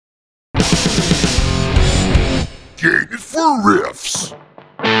for Riffs.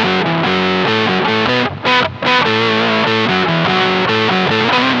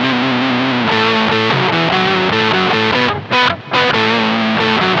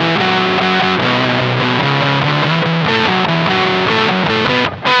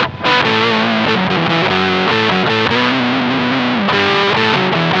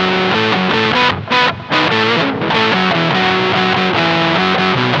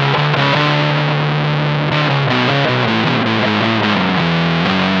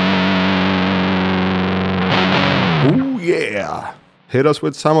 Yeah, hit us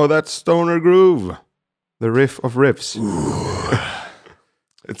with some of that stoner groove. The riff of riffs.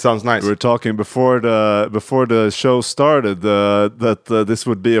 It sounds nice. We were talking before the show started that this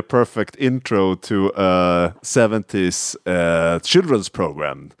would be a perfect intro to a 70s children's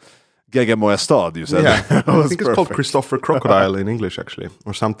program. Gegga Moja Stad, you said. Yeah, I think it's perfect. called Christopher Crocodile in English, actually,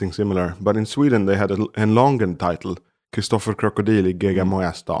 or something similar. But in Sweden, they had a longer title, Christopher Krokodil i Gegga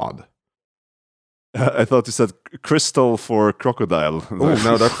Moja Stad. I thought you said Crystal for Crocodile. Oh,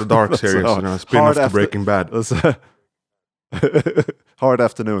 no, that's the dark series, spin-off to Breaking Bad. Hard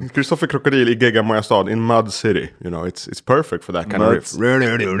afternoon. Christopher Krokodil i Gegga Moja Stad in Mud City. It's perfect for that kind of riff.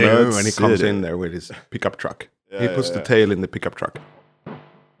 And he comes in there with his pickup truck. He puts the tail in the pickup truck.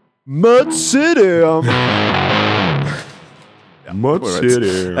 Mud City. Mud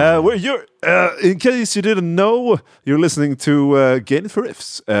City. In case you didn't know, you're listening to Gain for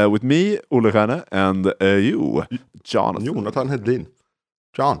Riffs with me, Olle Rane, and you, Jonathan. Jonathan Hedlin.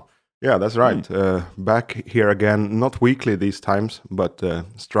 John. Yeah, that's right. Back here again, not weekly these times, but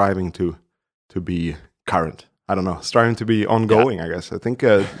striving to be current. I don't know, striving to be ongoing, I guess. I think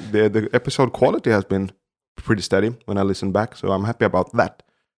the episode quality has been pretty steady when I listen back, so I'm happy about that,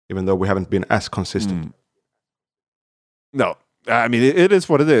 even though we haven't been as consistent. No. I mean, it is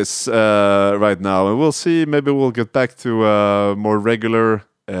what it is right now, and we'll see. Maybe we'll get back to more regular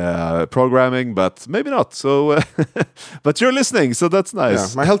programming, but maybe not. So, but you're listening, so that's nice.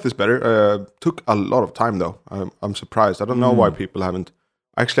 Yeah, my health is better. Took a lot of time, though. I'm surprised. I don't know why people haven't.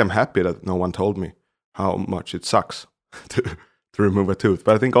 Actually, I'm happy that no one told me how much it sucks to remove a tooth.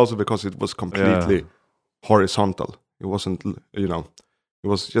 But I think also because it was completely horizontal. It wasn't, it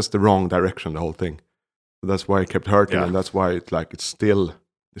was just the wrong direction, the whole thing. That's why it kept hurting, and that's why the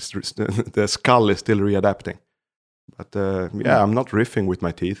skull is still readapting. But I'm not riffing with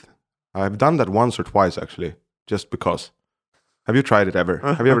my teeth. I've done that once or twice, actually, just because. Have you tried it ever?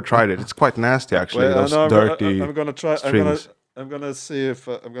 Have you ever tried it? It's quite nasty, actually. Those dirty I'm gonna try. strings. I'm gonna see if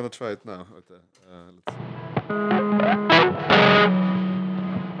I'm gonna try it now.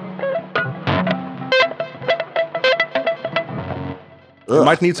 You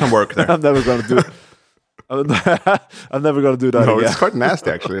might need some work there. I'm never gonna do it. I'm never gonna do that. No, again. it's quite nasty,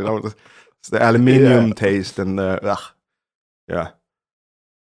 actually. It's the aluminium taste and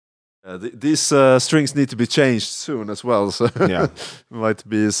these strings need to be changed soon as well, so might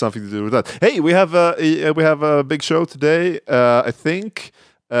be something to do with that. Hey, we have a big show today. I think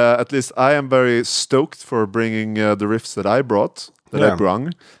at least I am very stoked for bringing the riffs that I brought, I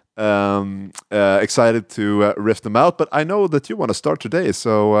brung. Excited to riff them out, but I know that you want to start today,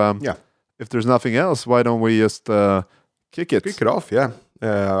 so if there's nothing else, why don't we just kick it? Kick it off, yeah.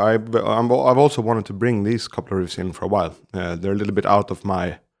 I've also wanted to bring these couple of riffs in for a while. They're a little bit out of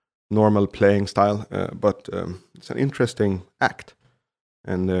my normal playing style, but it's an interesting act.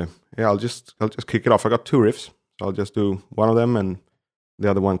 And I'll just kick it off. I got two riffs, so I'll just do one of them, and the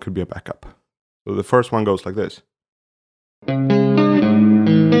other one could be a backup. So the first one goes like this.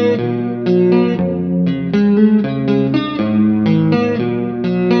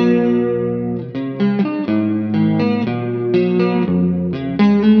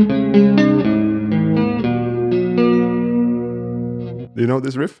 Do you know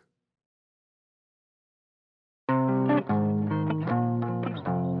this riff?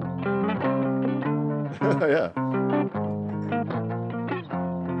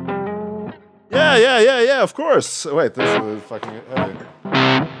 Yeah, of course. Wait, this is fucking heavy.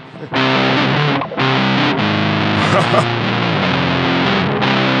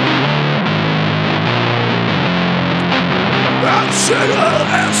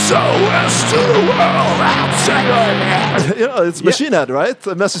 SOS to the world. It's Machine Head, right?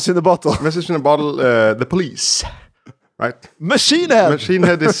 A Message in a Bottle. Message in a Bottle, the Police. Right? Machine Head! Machine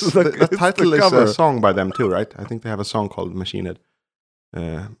Head is... the title is a song by them too, right? I think they have a song called Machine Head.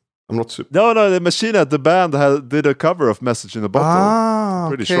 I'm not super... No, the Machine Head, the band, did a cover of Message in a Bottle.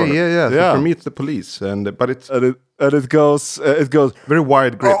 Pretty sure. Yeah. So for me, it's the Police, but it's... And it goes very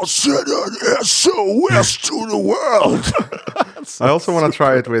wide grip. I'll send an SOS to the world. I also want to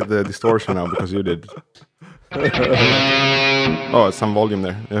try it with the distortion now, because you did. Oh, it's some volume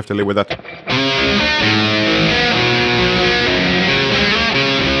there. You have to live with that.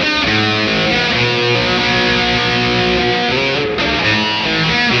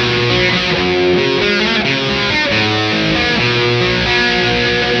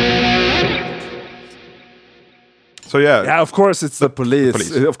 So yeah, of course it's the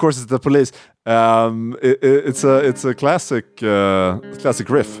police. Of course it's the police. It's a classic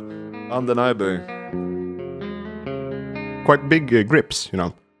riff, undeniably. Quite big grips, you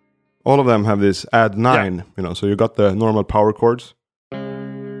know. All of them have this add 9, you know. So you got the normal power chords,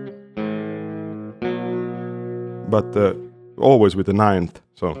 but always with the 9th.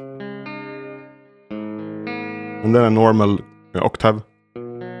 So, and then a normal octave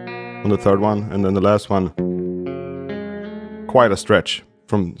on the 3rd one, and then the last one. Quite a stretch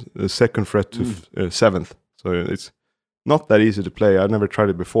from the 2nd fret to 7th, so it's not that easy to play. I've never tried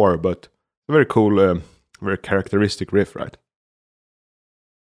it before, but a very cool, very characteristic riff, right?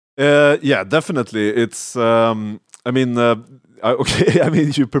 Yeah, definitely. It's I mean, okay, I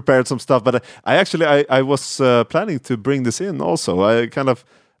mean, you prepared some stuff, but I was planning to bring this in also. I kind of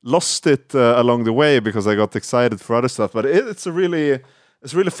lost it along the way because I got excited for other stuff, but it's really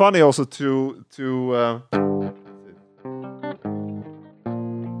funny also to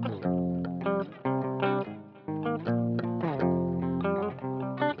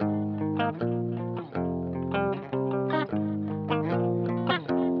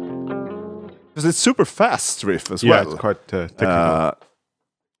it's super fast riff as well. Yeah, it's quite technical.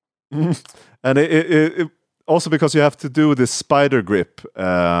 And it also because you have to do this spider grip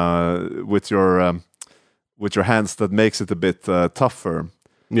with your hands, that makes it a bit tougher.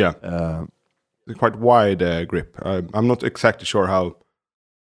 Yeah, quite wide grip. I'm not exactly sure how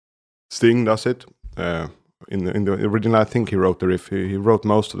Sting does it. In the original, I think he wrote the riff. He wrote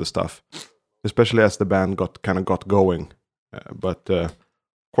most of the stuff, especially as the band got going. But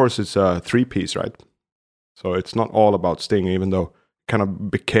of course, it's a 3-piece, right? So it's not all about Sting, even though it kind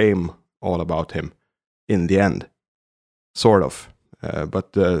of became all about him in the end, sort of.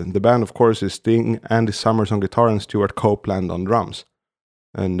 But the band, of course, is Sting, Andy Summers on guitar, and Stuart Copeland on drums.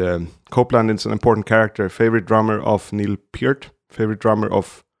 And Copeland is an important character, favorite drummer of Neil Peart, favorite drummer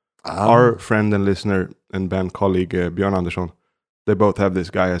of our friend and listener and band colleague Björn Andersson. They both have this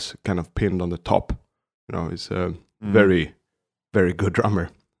guy as kind of pinned on the top. You know, he's a very, very good drummer.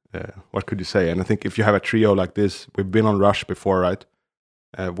 What could you say? And I think if you have a trio like this, we've been on Rush before, right?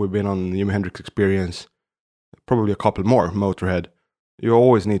 We've been on Jimi Hendrix Experience, probably a couple more, Motorhead. You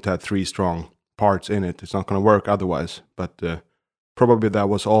always need to have 3 strong parts in it. It's not going to work otherwise. But probably that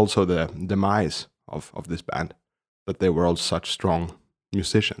was also the demise of this band, that they were all such strong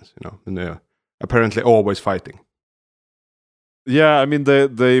musicians, you know, and they're apparently always fighting. Yeah, I mean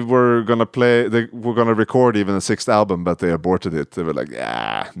they were gonna record even a 6th album, but they aborted it. They were like,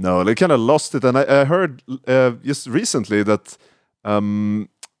 no, they kind of lost it. And I heard just recently that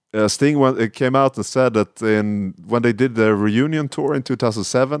Sting came out and said that when they did their reunion tour in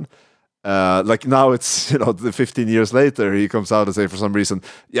 2007. Like now it's, you know, the 15 years later, he comes out and say for some reason,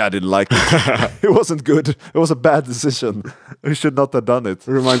 I didn't like it. It wasn't good. It was a bad decision. We should not have done it.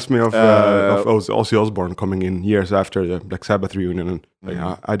 It reminds me of Ozzy Osbourne coming in years after the Black Sabbath reunion, and like,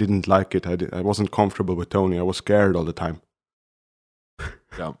 I didn't like it. I wasn't comfortable with Tony. I was scared all the time.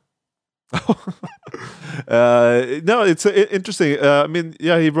 Yeah. No, it's interesting. I mean,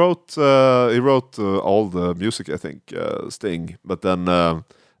 he wrote all the music, I think, Sting, but then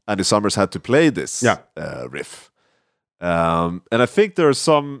Andy Summers had to play this riff, and I think there are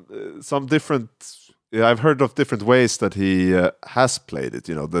some different. I've heard of different ways that he has played it.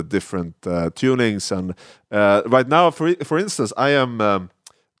 You know, the different tunings, and right now, for instance, I am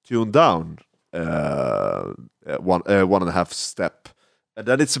tuned down 1.5 step, and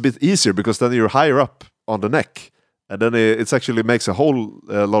then it's a bit easier because then you're higher up on the neck, and then it actually makes a whole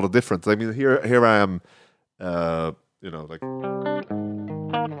lot of difference. I mean, here I am, you know, like.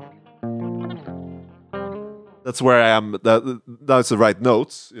 That's where I am. That's the right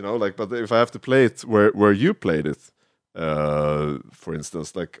notes, you know. Like, but if I have to play it where you played it, for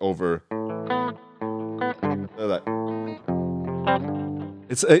instance, like over,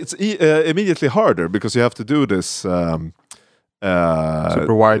 it's immediately harder because you have to do this super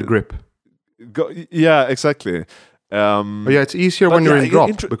wide grip. Yeah, exactly. But it's easier when you're in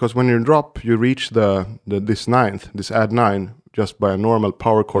drop because when you're in drop, you reach this 9th, this add 9, just by a normal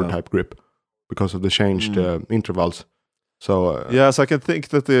power chord type grip. Because of the changed intervals. So yes, I can think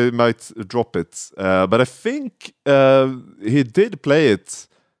that they might drop it. But I think he did play it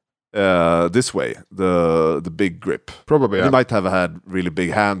this way, the big grip. Probably, He might have had really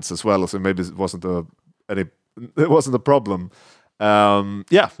big hands as well, so maybe it wasn't any a problem.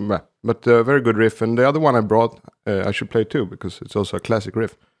 Yeah, but very good riff. And the other one I brought, I should play too because it's also a classic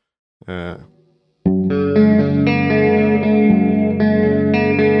riff.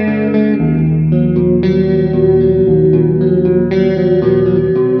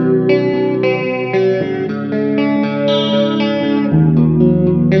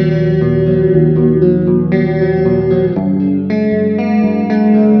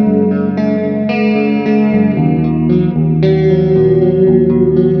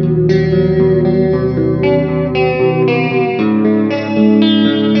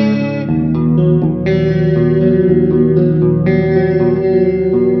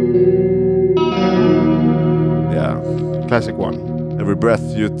 Classic one. Every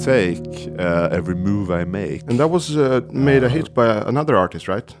breath you take, every move I make. And that was made a hit by another artist,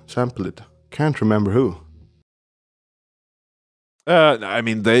 right? Sampled it. Can't remember who. I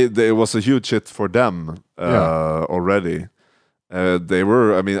mean, it was a huge hit for them already. They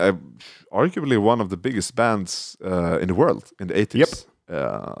were, I mean, arguably one of the biggest bands in the world in the 80s.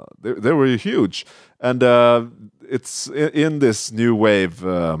 Yep. They were huge. And it's in this new wave.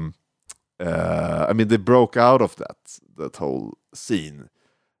 I mean, they broke out of that whole scene,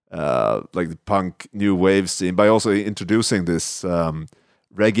 like the punk new wave scene, by also introducing this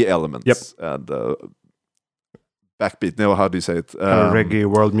reggae elements and backbeat. No, how do you say it? Reggae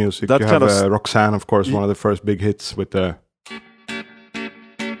world music. That you kind have of Roxanne, of course, one of the first big hits with the.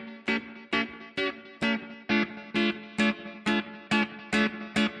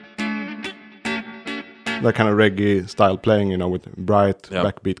 That kind of reggae style playing, you know, with bright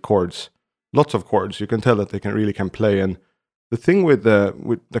backbeat chords. Lots of chords. You can tell that they can play. And the thing with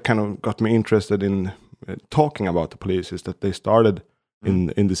that kind of got me interested in talking about the Police is that they started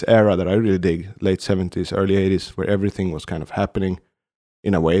in this era that I really dig, late 70s, early 80s, where everything was kind of happening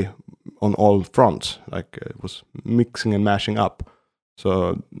in a way on all fronts. Like it was mixing and mashing up.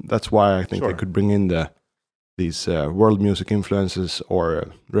 So that's why I think they could bring in these world music influences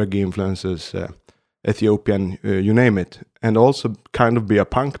or reggae influences, Ethiopian, you name it, and also kind of be a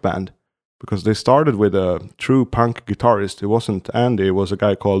punk band. Because they started with a true punk guitarist. It wasn't Andy. It was a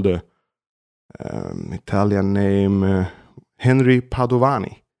guy called Italian name Henry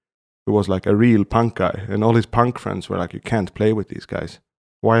Padovani, who was like a real punk guy. And all his punk friends were like, "You can't play with these guys.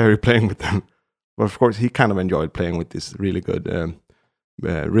 Why are you playing with them?" But of course, he kind of enjoyed playing with this really good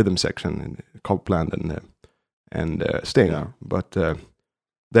rhythm section in Copland and Sting. Yeah. But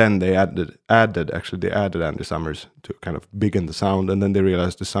then they added Andy Summers to kind of biggin the sound, and then they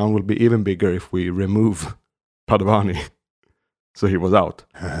realized the sound will be even bigger if we remove Padovani. So he was out.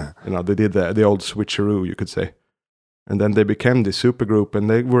 You know, they did the old switcheroo, you could say. And then they became this supergroup, and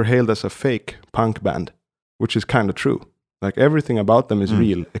they were hailed as a fake punk band, which is kind of true. Like everything about them is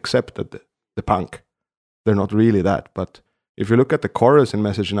real, except that the punk. They're not really that. But if you look at the chorus in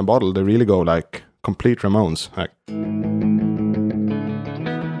Message in a Bottle, they really go like complete Ramones. Like.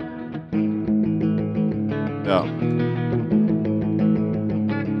 Yeah.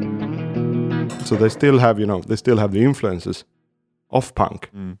 So they still have, the influences of punk,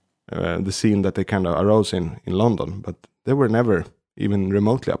 the scene that they kind of arose in London, but they were never even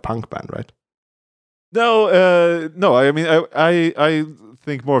remotely a punk band, right? No. I mean, I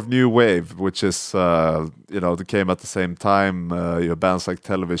think more of new wave, which is they came at the same time. You have bands like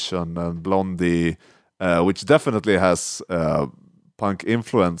Television and Blondie, which definitely has punk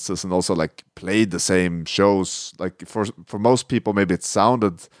influences and also like played the same shows. Like for most people, maybe it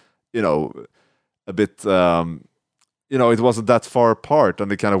sounded, a bit. It wasn't that far apart, and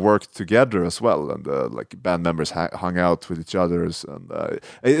they kind of worked together as well. And like band members hung out with each other. And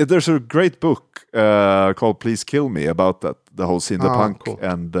there's a great book called "Please Kill Me" about that, the whole scene, the punk cool.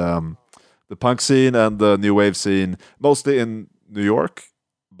 And the punk scene and the new wave scene, mostly in New York.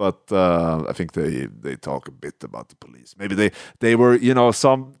 But I think they talk a bit about the Police. Maybe they were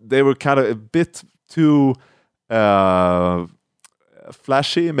they were kind of a bit too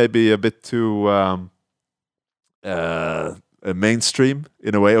flashy, maybe a bit too mainstream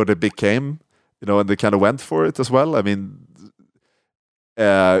in a way, or they became, and they kind of went for it as well. I mean,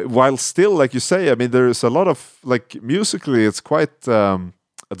 while still, like you say, I mean, there's a lot of, like, musically it's quite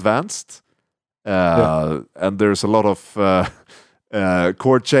advanced, and there's a lot of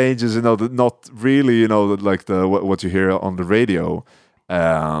chord changes, not really, like what you hear on the radio.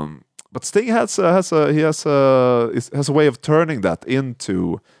 But Sting has a way of turning that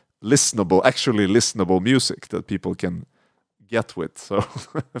into actually listenable music that people can get with. So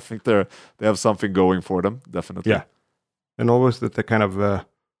I think they have something going for them, definitely. Yeah, and always that they kind of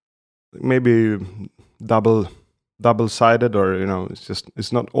maybe double double-sided, or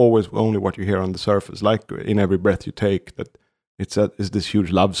it's not always only what you hear on the surface. Like In Every Breath You Take, that it's this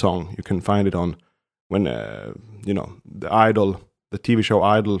huge love song. You can find it on when the TV show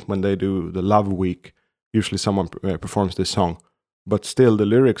Idol, when they do the Love Week. Usually someone performs this song, but still the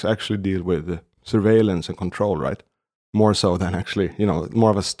lyrics actually deal with surveillance and control, right? More so than actually,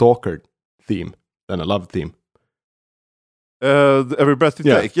 more of a stalker theme than a love theme. Every Breath You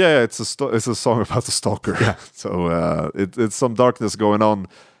Take, it's a song about a stalker. Yeah. So it's some darkness going on.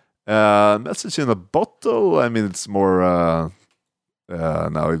 Message in a Bottle. I mean, it's more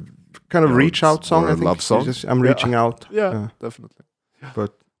now kind of reach out song. I think love song. I'm reaching out. Yeah, definitely.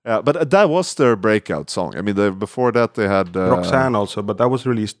 But that was their breakout song. I mean, before that they had Roxanne also, but that was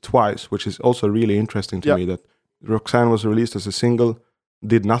released twice, which is also really interesting to me. That Roxanne was released as a single,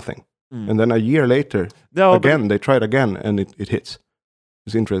 did nothing. And then a year later, they tried again, and it hits.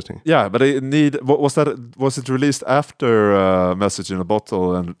 It's interesting. Yeah, but was it released after Message in a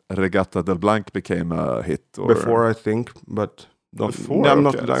Bottle and Regatta del Blanc became a hit? Or? Before, I think, but I'm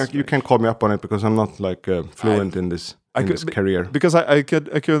not. You can call me up on it because I'm not fluent in this career. Because I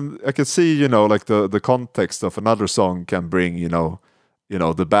could see like the context of another song can bring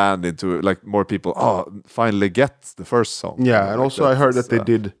the band into like more people finally get the first song. Yeah, and also I heard that they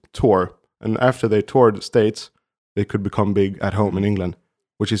did tour, and after they toured the States, they could become big at home in England,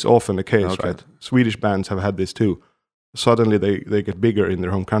 which is often the case, right? Swedish bands have had this too. Suddenly they get bigger in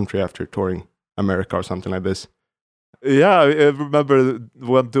their home country after touring America or something like this. Yeah, I remember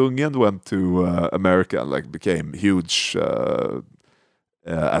when Dungen went to America and became huge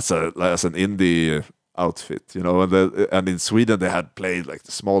as an indie outfit, and in Sweden they had played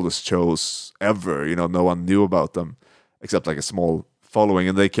the smallest shows ever. No one knew about them except a small following,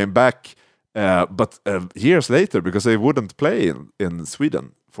 and they came back, but years later because they wouldn't play in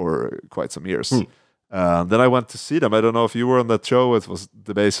Sweden for quite some years. Then I went to see them. I don't know if you were on that show. It was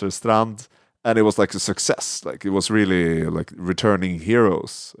the Baser Strand. And it was a success. It was really returning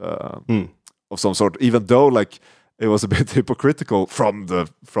heroes of some sort. Even though it was a bit hypocritical from the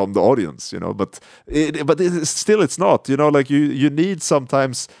audience, But it's not. You need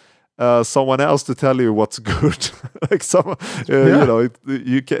sometimes someone else to tell you what's good.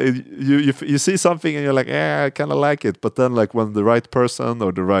 You see something and you're like, I kind of like it. But then when the right person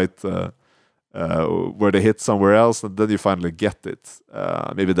or the right where they hit somewhere else, and then you finally get it.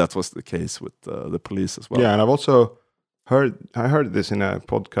 Maybe that was the case with the Police as well. Yeah, and I've also heard this in a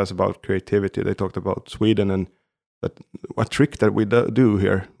podcast about creativity. They talked about Sweden and that a trick that we do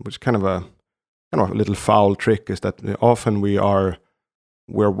here, which is kind of a little foul trick, is that often we're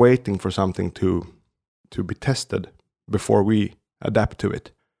waiting for something to be tested before we adapt to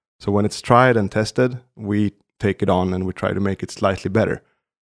it. So when it's tried and tested, we take it on and we try to make it slightly better.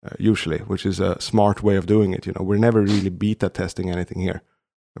 Usually, which is a smart way of doing it. We're never really beta testing anything here.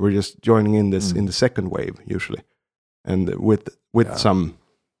 We're just joining in this in the second wave usually, and with some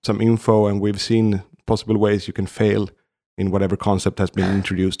info, and we've seen possible ways you can fail in whatever concept has been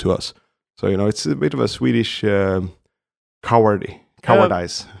introduced to us. So it's a bit of a Swedish cowardice.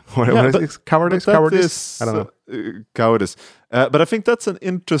 Cowardice. I don't know. Cowardice. But I think that's an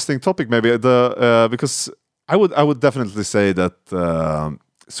interesting topic, maybe because I would definitely say that.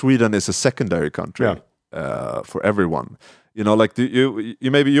 Sweden is a secondary country for everyone. You want to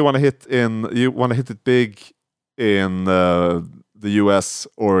hit it big in the US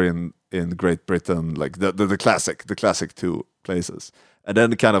or in Great Britain, the classic two places, and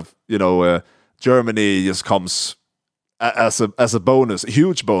then Germany just comes as a bonus, a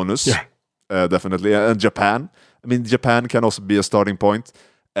huge bonus, definitely, and Japan. I mean, Japan can also be a starting point,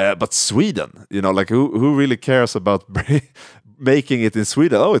 but Sweden, who really cares about making it in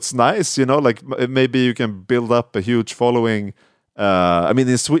Sweden? Oh, it's nice, maybe you can build up a huge following. I mean,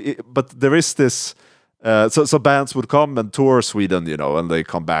 in Sweden, but there is this. So bands would come and tour Sweden, and they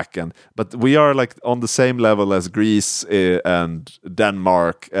come back, but we are on the same level as Greece and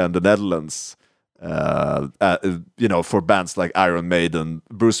Denmark and the Netherlands. For bands like Iron Maiden,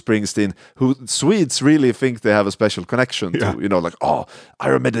 Bruce Springsteen, who Swedes really think they have a special connection to.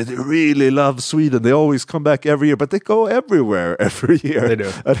 Iron Maiden, they really love Sweden. They always come back every year, but they go everywhere every year. They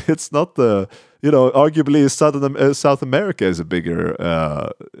do. And it's not arguably South America is a bigger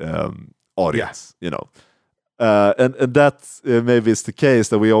audience. And that maybe is the case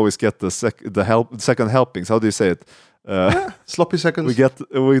that we always get the second helpings. How do you say it? Sloppy seconds.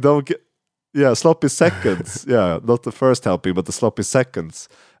 We don't get. Yeah, sloppy seconds. Yeah, not the first helping, but the sloppy seconds.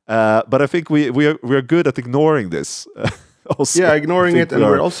 But I think we are good at ignoring this. Also, ignoring it, and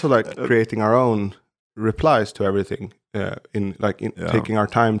we're also creating our own replies to everything. Taking our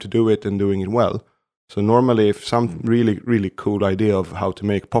time to do it and doing it well. So normally, if some really, really cool idea of how to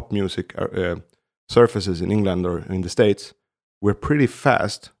make pop music surfaces in England or in the States, we're pretty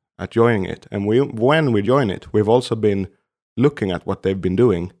fast at joining it. And when we join it, we've also been looking at what they've been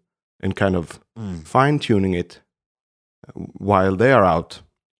doing and kind of fine-tuning it while they are out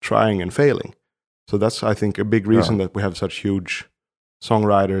trying and failing. So that's, I think, a big reason that we have such huge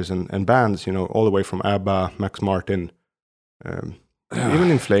songwriters and bands, all the way from ABBA, Max Martin,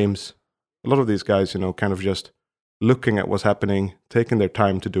 even In Flames. A lot of these guys, kind of just looking at what's happening, taking their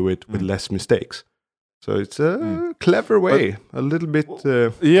time to do it with less mistakes. So it's a clever way, a little bit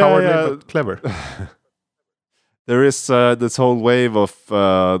cowardly, but clever. There is this whole wave of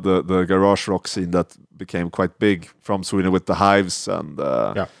the garage rock scene that became quite big from Sweden with the Hives and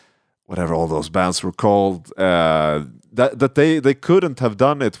whatever all those bands were called. That they couldn't have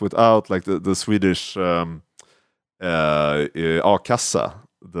done it without like the Swedish a-kassa.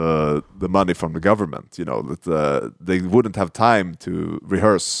 The money from the government, that they wouldn't have time to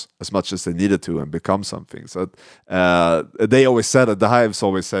rehearse as much as they needed to and become something. So they always said it. The Hives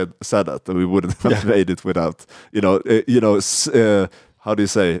always said that we wouldn't have made it without, how do you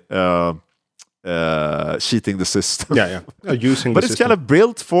say, cheating the system. Using. But it's kind of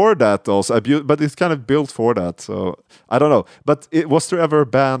built for that also. But it's kind of built for that. So I don't know. But was there ever a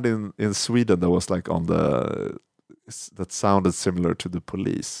band in Sweden that was like on that sounded similar to the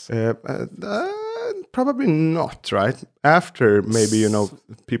Police? Probably not, right? After maybe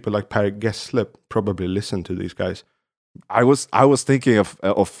people like Per Gessle probably listened to these guys. I was thinking of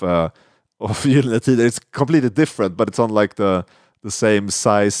Gyllene Tider. It's completely different, but it's on like the same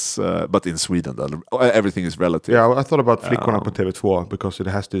size. But in Sweden, everything is relative. Yeah, I thought about Flickorna på TV2 because it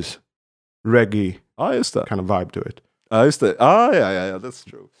has this reggae kind of vibe to it. Just det. Yeah, that's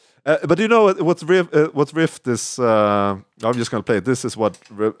true. But what riff this? I'm just gonna play it. This is what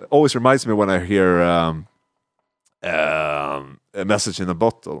always reminds me when I hear A Message in a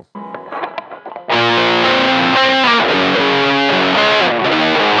Bottle.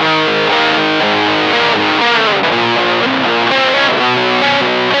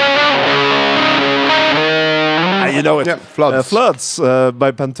 You know it. Yeah, Floods. Floods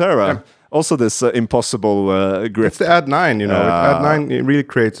by Pantera. Yeah. Also this impossible grip. It's the add 9, add 9 it really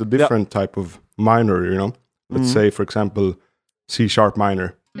creates a different type of minor, Let's say, for example, C sharp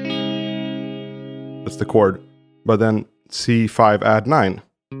minor. That's the chord. But then C5 add 9.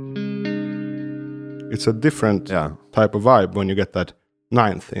 It's a different type of vibe when you get that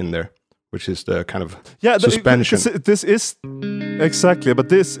ninth in there, which is the kind of suspension. This is exactly, but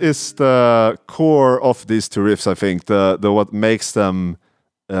this is the core of these two riffs, I think. The what makes them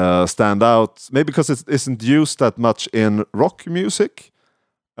stand out, maybe because it isn't used that much in rock music.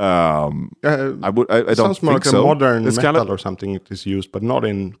 I don't sounds more think like so. A modern it's metal kind of, or something it is used, but not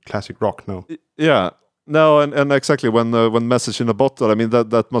in classic rock. No. Yeah, no, and exactly when Message in a Bottle. I mean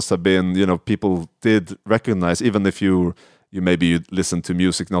that must have been people did recognize, even if you maybe listen to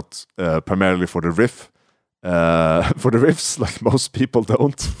music not primarily for the riff. For the riffs, like most people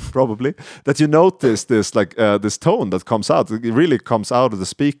don't, probably, that you notice this like this tone that comes out. It really comes out of the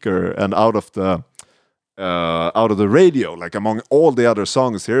speaker and out of the radio. Like among all the other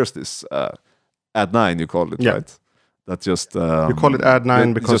songs, here's this add 9. You call it, right? That just you call it add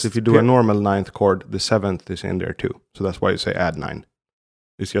 9 because if you do a normal ninth chord, the seventh is in there too. So that's why you say add 9.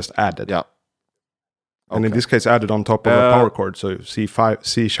 It's just added. Yeah. And in this case, added on top of a power chord. So C5,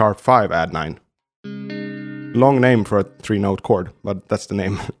 C sharp 5 add 9. Long name for a 3-note chord, but that's the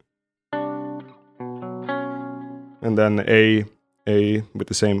name. And then A with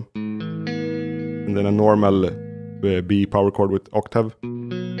the same. And then a normal B power chord with octave.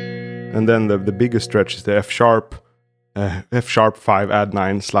 And then the biggest stretch is the F sharp 5 add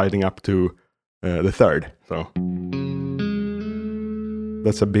 9 sliding up to the third. So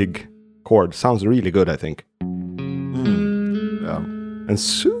that's a big chord. Sounds really good, I think. Yeah. And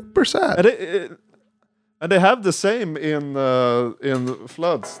super sad. And they have the same in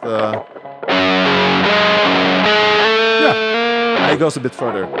Floods. It goes a bit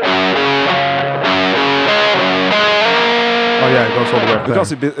further. Oh yeah, it goes all the way up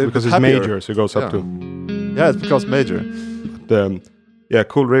because there. Because it's happier. major, so it goes up to. Yeah, it's because major. But,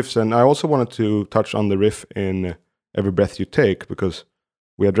 cool riffs, and I also wanted to touch on the riff in Every Breath You Take because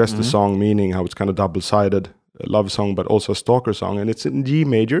we addressed the song meaning how it's kind of double-sided, a love song, but also a stalker song, and it's in G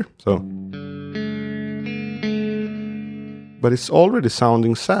major, so. But it's already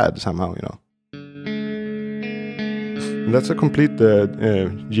sounding sad somehow, And that's a complete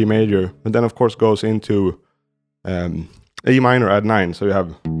G major, but then of course goes into A minor add 9, so you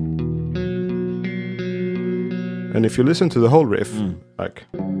have. And if you listen to the whole riff, like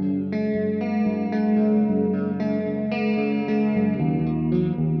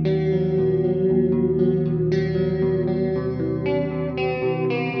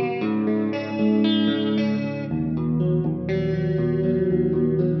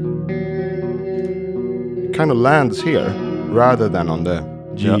kind of lands here rather than on the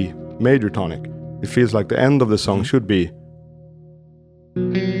G major tonic. It feels like the end of the song should be,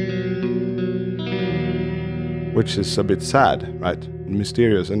 which is a bit sad, right?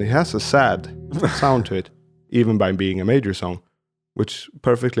 Mysterious, and it has a sad sound to it, even by being a major song, which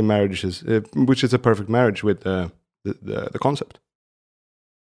perfectly marriages, which is a perfect marriage with the concept.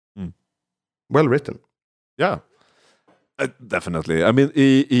 Well written. Yeah, definitely. I mean,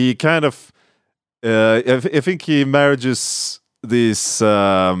 he kind of, I think he marriages these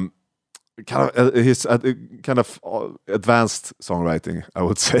kind of advanced songwriting, I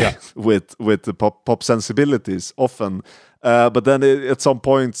would say, with the pop sensibilities often. But then at some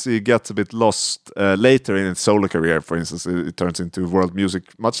points he gets a bit lost later in his solo career. For instance, it turns into world music,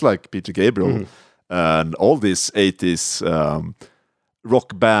 much like Peter Gabriel and all these 80s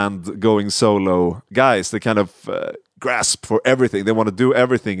rock band going solo guys. They kind of grasp for everything. They want to do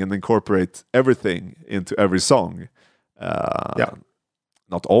everything and incorporate everything into every song.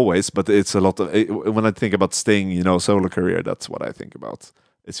 Not always, but it's a lot of. When I think about Sting, solo career, that's what I think about.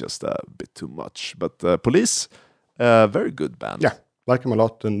 It's just a bit too much. But Police, very good band. Yeah, like him a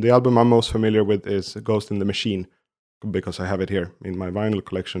lot. And the album I'm most familiar with is Ghost in the Machine, because I have it here in my vinyl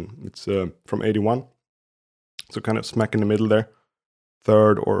collection. It's from '81, so kind of smack in the middle there.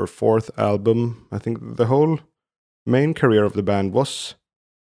 Third or fourth album. I think the whole main career of the band was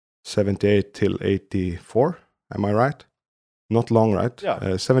 78 till 84. Am I right? Not long, right?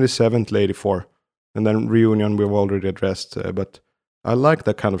 Yeah. 77 till 84. And then Reunion we've already addressed. But I like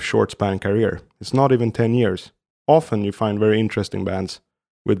that kind of short span career. It's not even 10 years. Often you find very interesting bands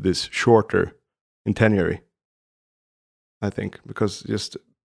with this shorter in tenure, I think. Because just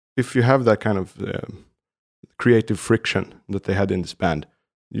if you have that kind of creative friction that they had in this band,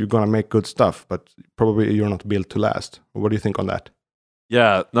 you're going to make good stuff, but probably you're not built to last. What do you think on that?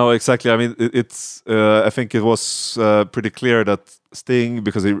 Yeah, no, exactly. I mean, it's. I think it was pretty clear that Sting,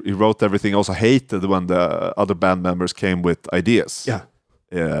 because he wrote everything, also hated when the other band members came with ideas. Yeah.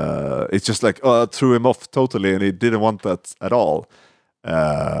 It's just like threw him off totally, and he didn't want that at all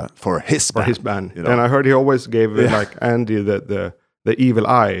for his band. And I heard he always gave like Andy the evil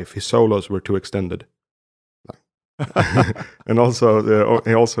eye if his solos were too extended. And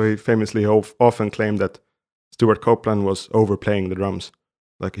also, he famously often claimed that Stuart Copeland was overplaying the drums.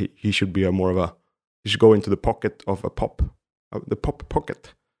 Like he should be he should go into the pocket of a pop, the pop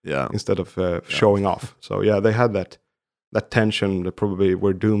pocket, instead of showing off. So yeah, they had that tension that probably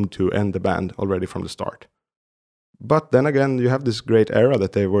were doomed to end the band already from the start. But then again, you have this great era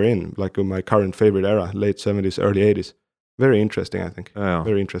that they were in, like my current favorite era, late 70s, early 80s. Very interesting, I think. Yeah.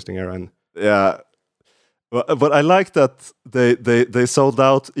 Very interesting era. And But I like that they sold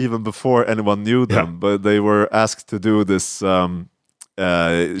out even before anyone knew them. But they were asked to do this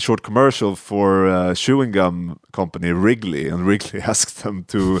short commercial for chewing gum company Wrigley, and Wrigley asked them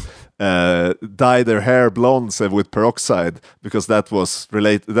to dye their hair blonde with peroxide because that was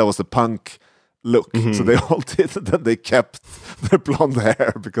the punk look. So they all did, and then they kept their blonde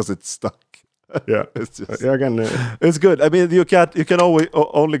hair because it stuck. Yeah, it's just, again, it's good. I mean, you can always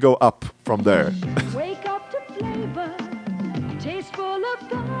only go up from there. Wake up to flavor, taste full of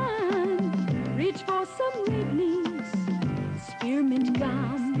fun. Reach for some Wrigley's spearmint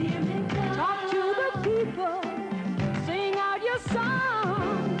gum. Talk to the people, sing out your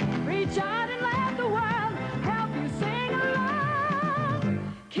song. Reach out and let the world help you sing along.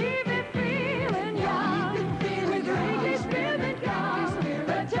 Keep it feeling young with Wrigley's spearmint gum.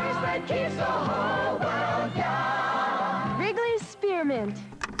 The taste that keeps the whole world young. Wrigley's spearmint.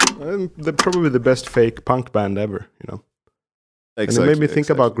 They're probably the best fake punk band ever, Exactly, and it made me think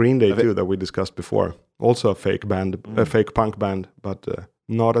about Green Day too, that we discussed before. Also a fake band, a fake punk band, but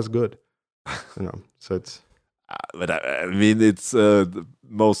not as good. So it's. But I mean, it's the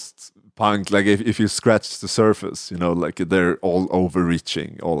most punk. Like if you scratch the surface, like they're all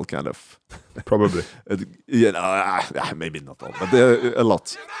overreaching, all kind of. Probably. Maybe not all, but a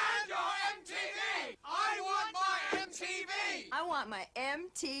lot. I want my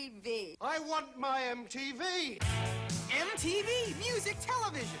MTV. I want my MTV. MTV, music,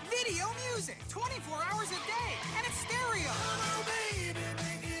 television, video music, 24 hours a day, and it's stereo. Oh, baby,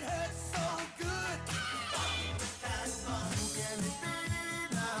 make it hurt so good.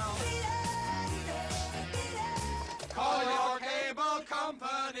 Call your cable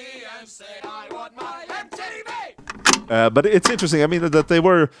company and say I want my MTV. But it's interesting. I mean, that they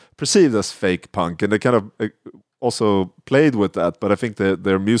were perceived as fake punk, and they kind of also played with that. But I think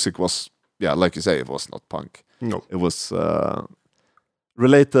their music was, like you say, it was not punk. No, it was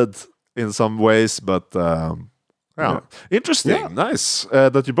related in some ways, but Yeah. Interesting. Nice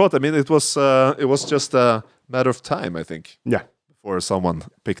that you brought. I mean, it was just a matter of time, I think, Yeah. before someone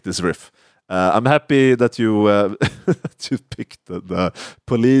picked this riff. I'm happy that you that you picked the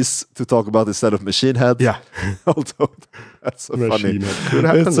police to talk about instead of Machine Head. Yeah. Although that's so funny. Machine Head could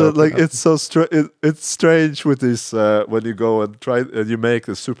happen, It's though. like it's so it's strange with this when you go and try and you make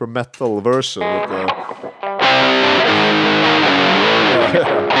the super metal version with the.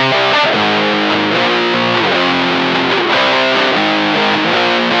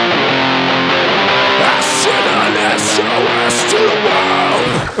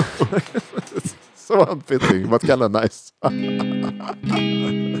 It's so unfitting, but kind of nice.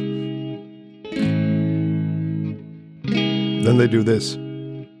 Then they do this.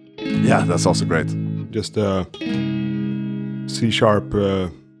 Yeah, that's also great. Just C sharp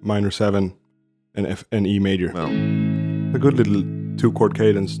minor 7 and E major. No. A good little 2-chord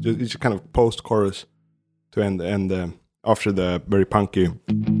cadence. It's kind of post chorus to end after the very punky.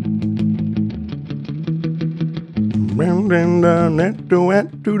 Round and down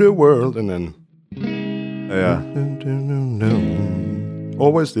to the world, and then Yeah.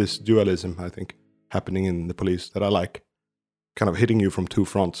 always this dualism, I think, happening in the Police that I like, kind of hitting you from two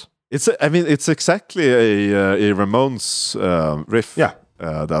fronts. It's exactly a Ramones riff. Yeah.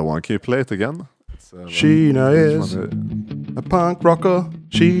 That one. Can you play it again? Sheena is a punk rocker.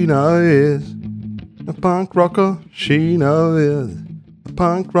 Sheena is a punk rocker. Sheena is a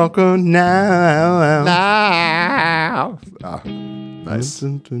punk rocker now. Nice.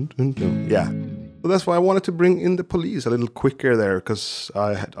 Yeah. So that's why I wanted to bring in the Police a little quicker there, because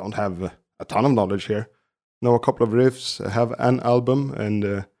I don't have a ton of knowledge here. Know a couple of riffs, have an album,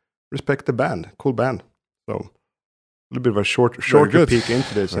 and respect the band. Cool band. So a little bit of a shorter good. peek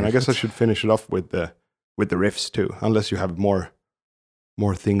into this, and I guess I should finish it off with the riffs too, unless you have more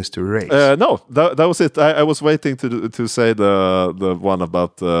things to raise. No, that was it. I was waiting to say the one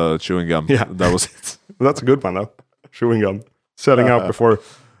about chewing gum. Yeah. That was it. Well, that's a good one though. Chewing gum, selling out before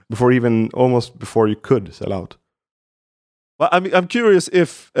you could sell out. Well, I'm curious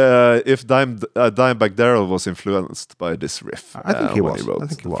if Dimebag Darrell was influenced by this riff. I think he when was. wrote I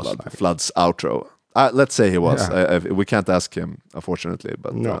think he was. Flood's outro. Let's say he was. Yeah. We can't ask him, unfortunately.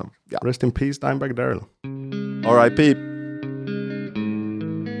 But No. yeah. Rest in peace, Dimebag Darrell. R.I.P.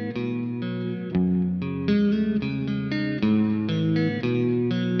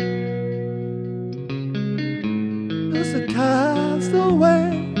 There's a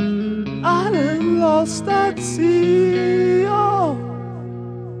castaway island lost at sea. Oh.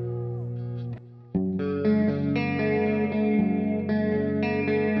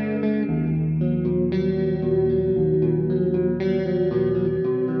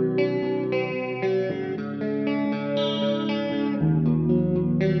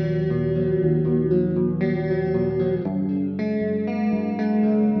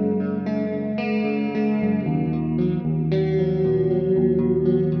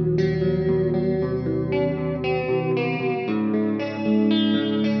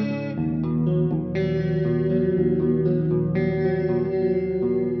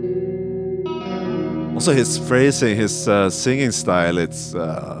 Also, his phrasing, his singing style, it's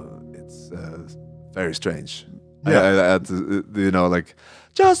very strange. Yeah. Like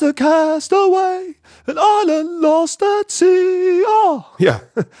just a castaway, an island lost at sea. Oh, Yeah.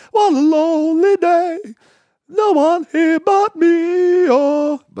 what a lonely day. No one here but me.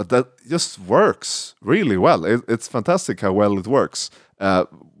 Oh, but that just works really well. It's fantastic how well it works,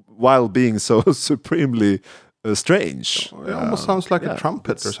 while being so supremely strange. It almost sounds like a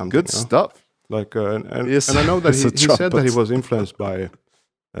trumpet or something. Good stuff. Like, and Yes, I know that it's he a said that he trumpet. was influenced by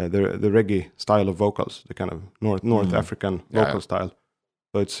the reggae style of vocals, the kind of North African vocal style.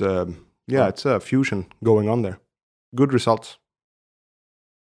 So it's it's a fusion going on there. Good results.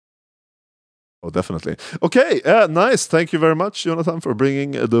 Oh, definitely. Okay, nice. Thank you very much, Jonathan, for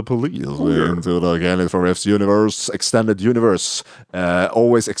bringing the Police into the Gallic for Riffs universe, extended universe,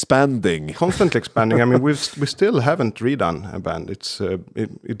 always expanding. Constantly expanding. I mean, we still haven't redone a band.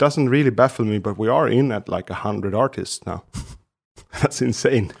 It doesn't really baffle me, but we are in at like 100 artists now. That's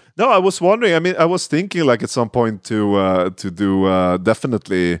insane. No, I was wondering. I mean, I was thinking like at some point to do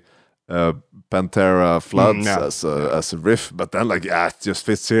definitely Pantera Floods as a riff, but then like it just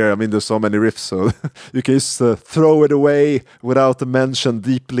fits here. I mean, there's so many riffs, so you can just throw it away without a mention,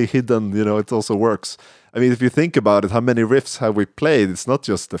 deeply hidden. You know, it also works. I mean, if you think about it, how many riffs have we played? It's not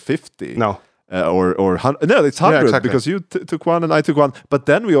just the 50. No. Or 100. No, it's 100 exactly. because you took one and I took one. But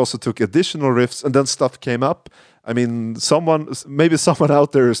then we also took additional riffs, and then stuff came up. I mean, maybe someone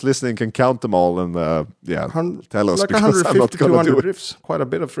out there who's listening can count them all and tell us. Like because I'm not 150 gonna do 200 it. riffs, quite a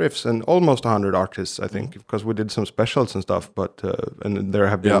bit of riffs, and almost 100 artists, I think, because we did some specials and stuff. But and there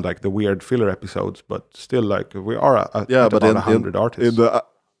have been like the weird filler episodes, but still, like we are at about 100 artists.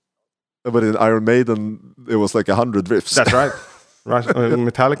 But in Iron Maiden, it was like 100 riffs. That's right.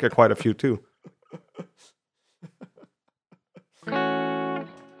 Metallica, quite a few too.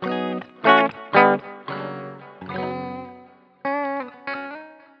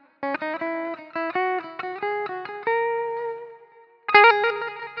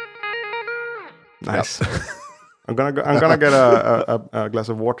 Nice. I'm gonna get a glass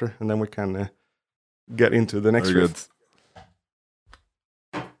of water, and then we can get into the next Very riff. good.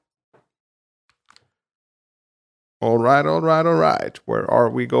 All right. Where are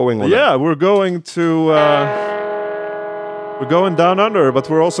we going? Yeah, we're going to. We're going down under, but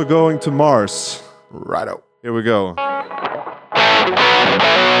we're also going to Mars. Righto. Here we go.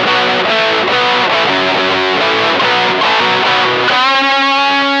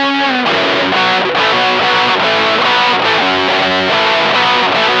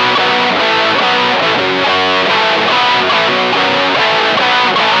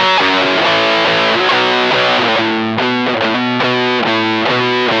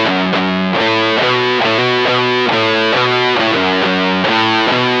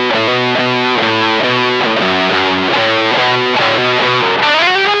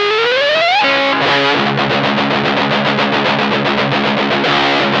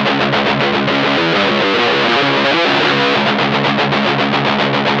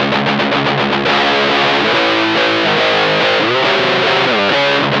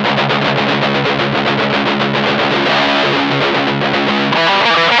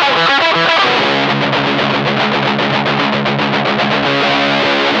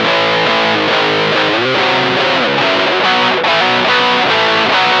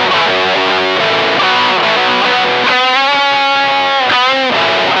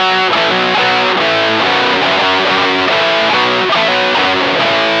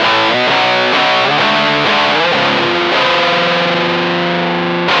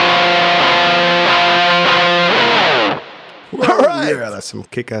 Yeah, that's some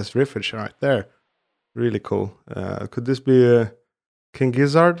kick-ass riffage right there. Really cool. Could this be King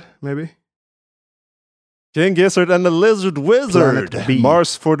Gizzard, maybe? King Gizzard and the Lizard Wizard. Planet B.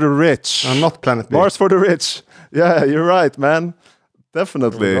 Mars for the rich. Not Planet B. Mars for the rich. Yeah, you're right, man.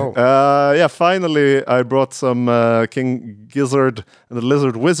 Definitely. There we go. Finally, I brought some King Gizzard and the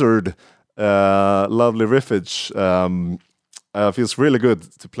Lizard Wizard. Lovely riffage. Feels really good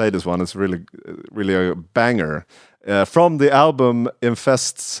to play this one. It's really a banger. From the album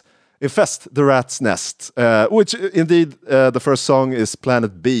Infest the Rat's Nest, which indeed the first song is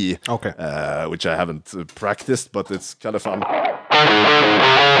Planet B. Okay. Which I haven't practiced, but it's kind of fun.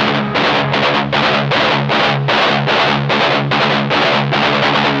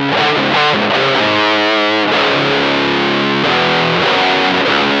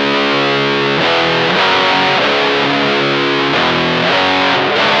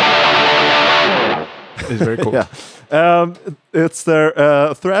 It's very cool. Yeah. It's their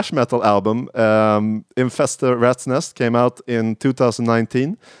thrash metal album. Infest the Rat's Nest came out in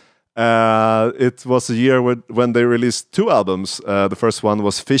 2019. It was a year when they released two albums. The first one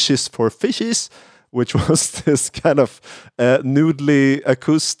was Fishes for Fishes, which was this kind of noodly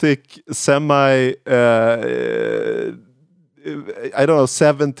acoustic semi I don't know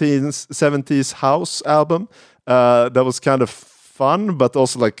 70s house album that was kind of fun but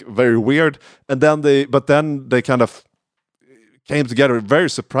also like very weird, and then they kind of came together very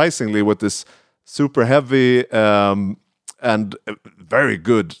surprisingly with this super heavy and very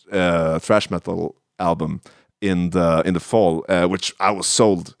good thrash metal album in the fall, which I was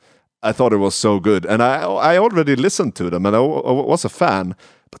sold. I thought it was so good, and I already listened to them, and I was a fan.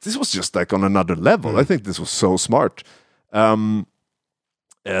 But this was just like on another level. I think this was so smart.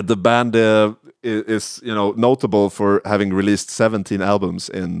 The band is notable for having released 17 albums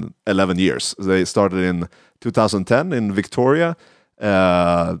in 11 years. They started in 2010 in Victoria,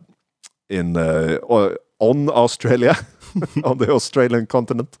 on Australia, on the Australian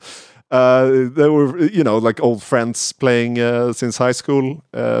continent. They were, like old friends playing since high school,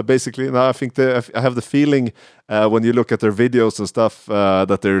 basically. Now I think I have the feeling when you look at their videos and stuff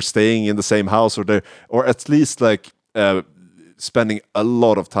that they're staying in the same house, or at least like spending a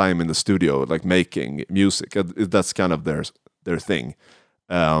lot of time in the studio, like making music. That's kind of their thing.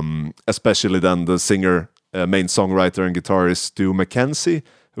 Especially then the singer, main songwriter and guitarist Stu Mackenzie,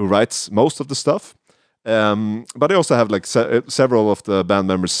 who writes most of the stuff. But I also have like several of the band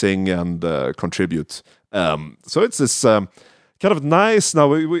members sing and contribute So it's this kind of nice. Now,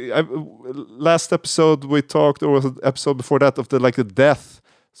 last episode we talked, or was it episode before that, of the death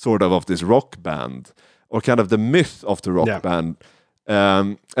sort of this rock band, or kind of the myth of the rock band.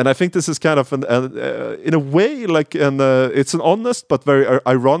 And I think this is kind of in a way it's an honest but very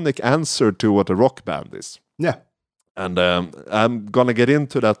ironic answer to what a rock band is. Yeah. And I'm gonna get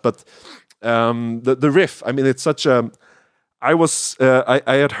into that, but the riff. I mean, it's such a. I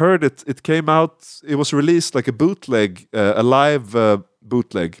had heard it. It came out. It was released like a bootleg, a live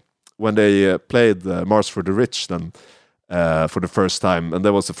bootleg when they played Mars for the Rich then for the first time, and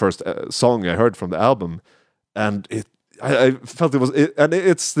that was the first song I heard from the album, and I felt it was, and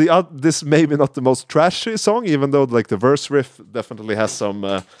it's this maybe not the most trashy song, even though like the verse riff definitely has some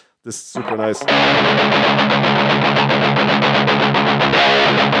this super nice.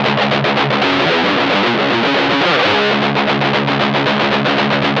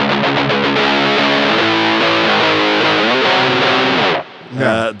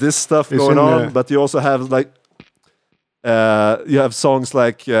 This stuff going on, but you also have like you have songs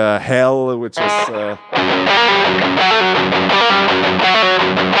like Hell, which is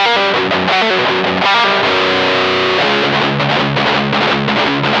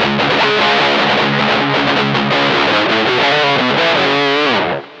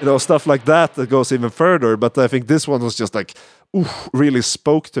stuff like that goes even further. But I think this one was just like, really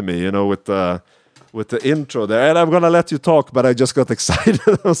spoke to me, with the intro there. And I'm gonna let you talk, but I just got excited.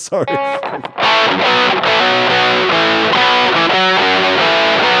 I'm sorry.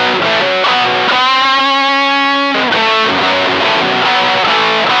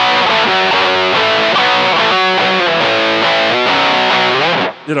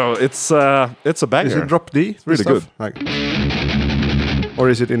 It's a banger. Is it drop D? It's really good. Or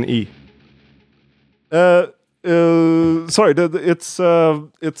is it in E? Sorry,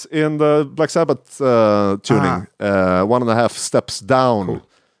 it's in the Black Sabbath tuning. 1.5 steps down. Cool.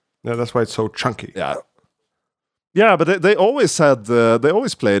 Yeah, that's why it's so chunky. Yeah, but they always had they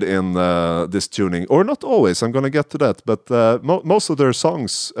always played in this tuning, or not always. I'm gonna get to that, but most of their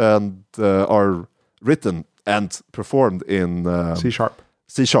songs are written and performed in C sharp.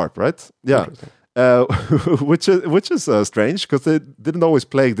 C sharp, right? Yeah, which is strange because they didn't always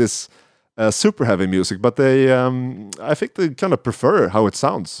play this super heavy music, but they I think they kind of prefer how it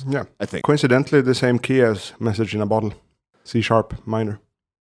sounds. Yeah, I think coincidentally the same key as Message in a Bottle, C sharp minor.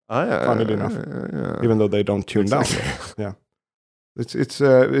 Funnily enough, even though they don't tune down. Yeah, it's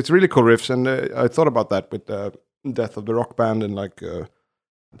really cool riffs, and I thought about that with the Death of the Rock Band, and like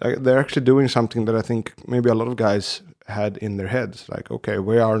they're actually doing something that I think maybe a lot of guys had in their heads. Like, okay,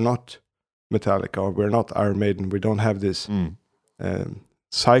 we are not Metallica, or we're not Iron Maiden. We don't have this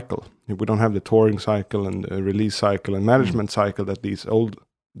cycle. We don't have the touring cycle and the release cycle and management cycle that these old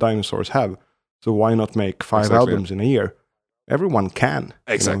dinosaurs have. So why not make 5 albums in a year? Everyone can.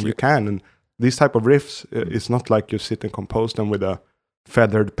 Exactly. You can. And these type of riffs, it's not like you sit and compose them with a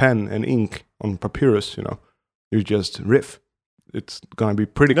feathered pen and ink on papyrus, You just riff. It's going to be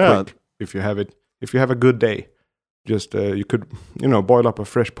pretty quick if you have it. If you have a good day, just you could, boil up a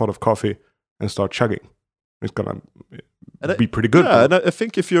fresh pot of coffee and start chugging. It's going to be pretty good. Yeah, and I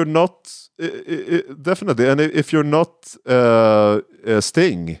think if you're not, definitely, and if you're not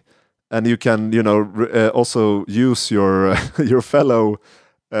Sting, and you can, also use your your fellow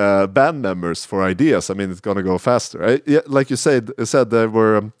band members for ideas. I mean, it's gonna go faster. Like you said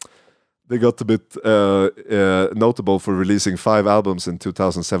they got a bit notable for releasing 5 albums in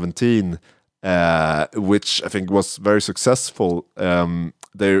 2017, which I think was very successful.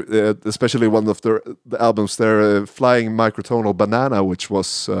 They especially one of the albums, their Flying Microtonal Banana, which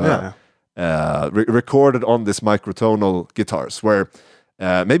was recorded on this microtonal guitars, where.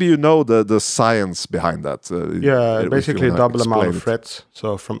 Maybe the science behind that. Basically a double amount of frets.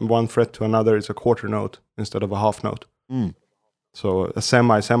 So from one fret to another, it's a quarter note instead of a half note. So a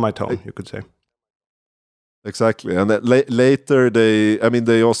semitone, you could say. Exactly, and later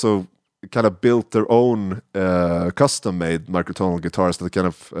they also kind of built their own custom-made microtonal guitars that kind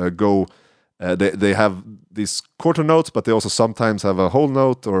of go. They have these quarter notes, but they also sometimes have a whole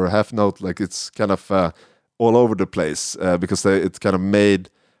note or a half note. Like it's kind of. All over the place because it's kind of made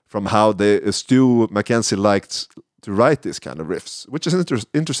from how Stu Mackenzie liked to write these kind of riffs, which is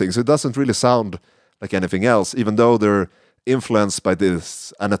interesting. So it doesn't really sound like anything else, even though they're influenced by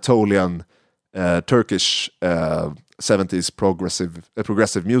this Anatolian Turkish 70s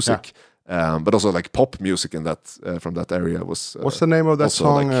progressive music, but also like pop music in that from that area was. What's the name of that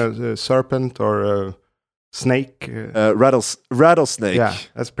song? Serpent or? Snake, Rattlesnake. Yeah,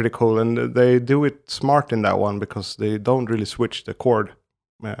 that's pretty cool, and they do it smart in that one because they don't really switch the chord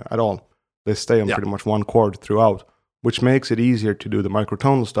at all. They stay on pretty much one chord throughout, which makes it easier to do the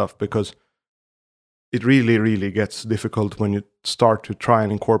microtonal stuff, because it really, really gets difficult when you start to try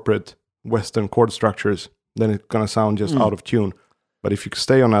and incorporate Western chord structures. Then it's gonna sound just out of tune. But if you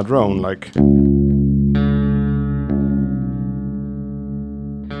stay on that drone, like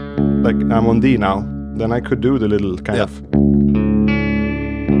I'm on D now, then I could do the little kind of.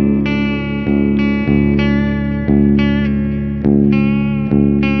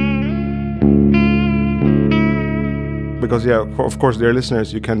 Because of course, dear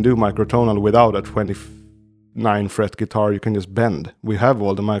listeners, you can do microtonal without a 29 fret guitar. You can just bend. We have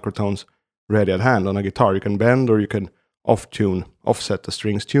all the microtones ready at hand on a guitar. You can bend, or you can offset the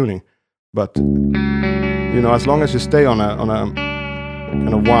strings tuning. But as long as you stay on a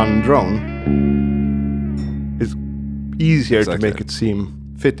kind of one drone, it's easier to make it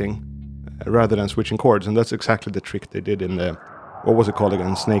seem fitting rather than switching chords. And that's exactly the trick they did in the, what was it called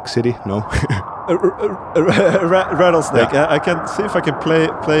again? Snake City? No. Rattlesnake. I can see if I can play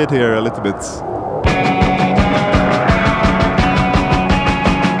it here a little bit.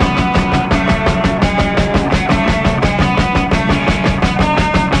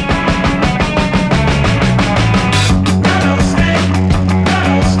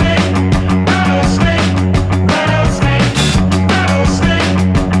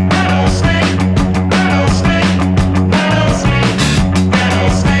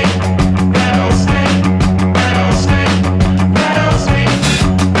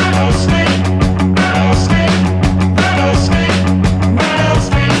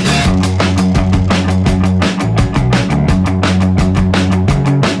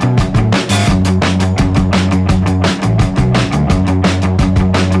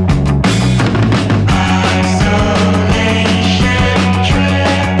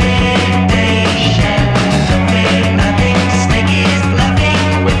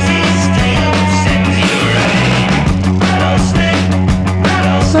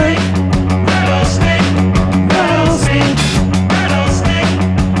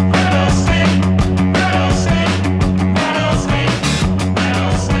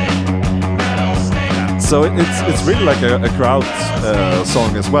 So it's really like a crowd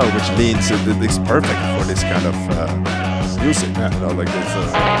song as well, which leans it's perfect for this kind of music. Like this.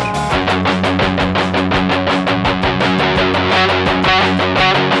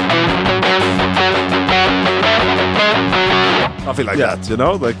 Something like that,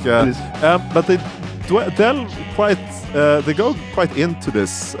 but they they go quite into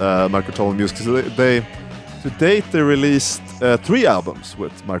this microtonal music. So to date they released 3 albums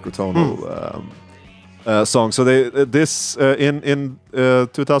with microtonal songs. So this in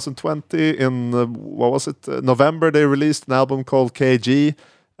 2020 in what was it, November, they released an album called KG,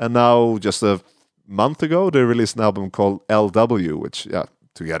 and now just a month ago they released an album called LW, which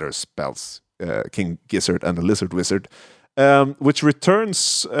together spells King Gizzard and the Lizard Wizard, which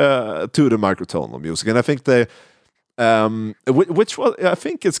returns to the microtonal music. And I think they which was, I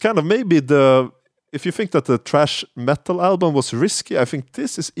think it's kind of maybe if you think that the thrash metal album was risky, I think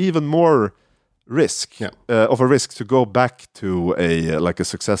this is even more of a risk to go back to a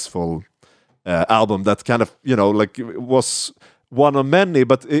successful album that kind of was one of many,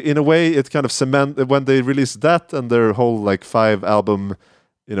 but in a way it kind of cemented when they released that and their whole 5 album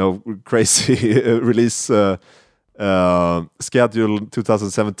crazy release schedule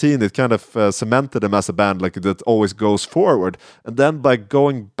 2017. It kind of cemented them as a band that always goes forward, and then by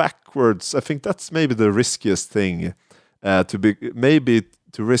going backwards, I think that's maybe the riskiest thing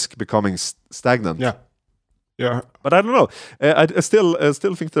to risk becoming stagnant. Yeah. But I don't know. I still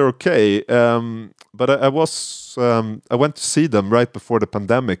think they're okay. But I went to see them right before the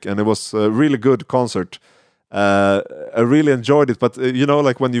pandemic, and it was a really good concert. I really enjoyed it. But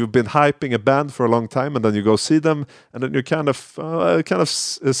when you've been hyping a band for a long time, and then you go see them, and then you're kind of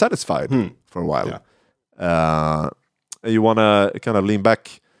satisfied for a while. You want to kind of lean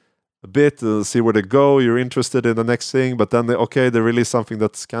back a bit, see where they go. You're interested in the next thing, but then they release something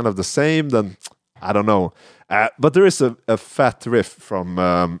that's kind of the same. Then I don't know. But there is a fat riff from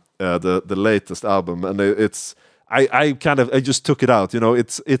the latest album, and I just took it out.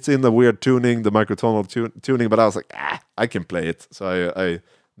 It's in the weird tuning, the microtonal tuning, but I was like, I can play it. So I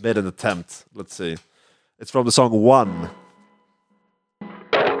made an attempt. Let's see. It's from the song One.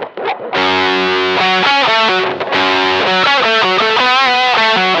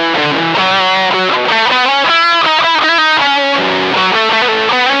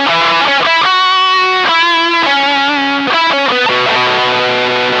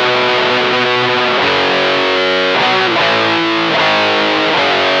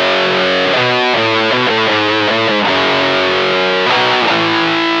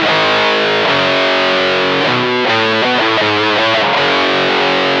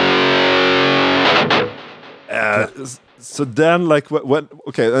 So then, like when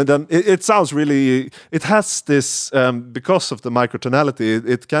okay, and then it sounds really. It has this because of the microtonality.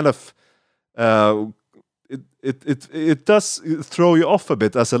 It kind of it does throw you off a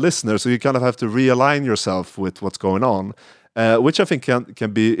bit as a listener. So you kind of have to realign yourself with what's going on, which I think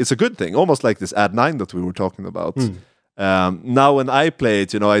can be. It's a good thing, almost like this Ad 9 that we were talking about. Now when I play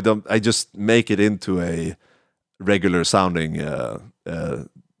it, I just make it into a regular sounding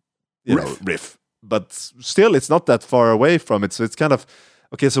riff. But still, it's not that far away from it. So it's kind of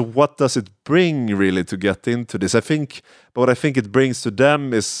okay. So what does it bring really to get into this? But what I think it brings to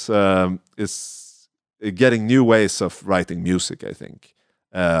them is getting new ways of writing music. I think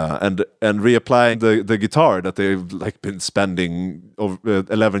and reapplying the guitar that they've like been spending over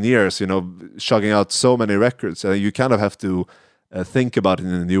 11 years. Chugging out so many records. You kind of have to think about it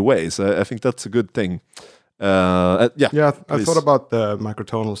in a new way. So I think that's a good thing. I thought about the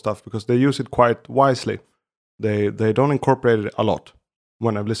microtonal stuff because they use it quite wisely. They don't incorporate it a lot.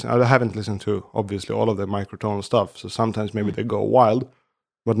 When I've listened, I haven't listened to obviously all of the microtonal stuff. So sometimes maybe they go wild,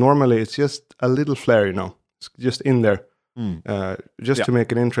 but normally it's just a little flair, it's just in there, to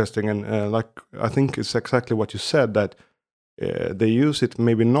make it interesting. And like I think it's exactly what you said, that they use it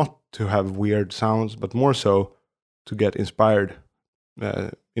maybe not to have weird sounds, but more so to get inspired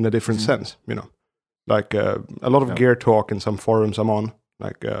in a different sense, Like a lot of gear talk in some forums I'm on,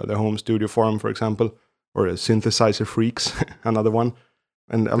 like the Home Studio Forum, for example, or Synthesizer Freaks, another one.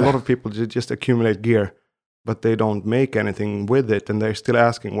 And a lot of people just accumulate gear, but they don't make anything with it. And they're still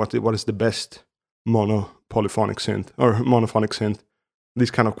asking what is the best monophonic synth.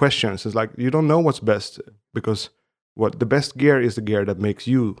 These kind of questions. It's like, you don't know what's best, because what the best gear is the gear that makes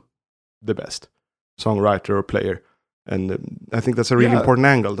you the best songwriter or player. And I think that's a really important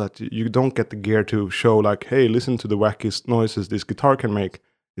angle, that you don't get the gear to show like, hey, listen to the wacky noises this guitar can make.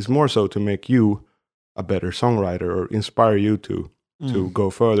 It's more so to make you a better songwriter or inspire you to go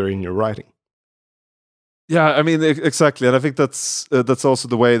further in your writing. Yeah, I mean, exactly. And I think that's also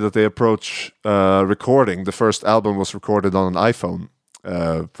the way that they approach recording. The first album was recorded on an iPhone,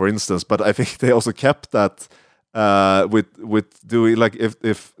 for instance. But I think they also kept that with doing, like,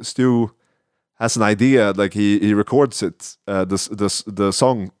 if Stu has an idea, like he records it, the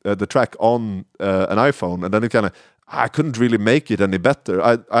song, the track on an iPhone, and then it kind of, I couldn't really make it any better.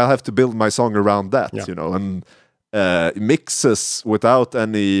 I have to build my song around that, and mixes without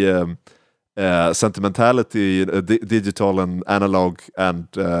any sentimentality, digital and analog and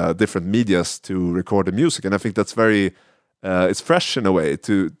different medias to record the music. And I think that's very, it's fresh in a way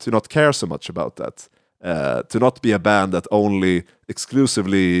to not care so much about that. To not be a band that only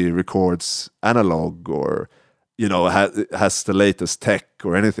exclusively records analog or, has the latest tech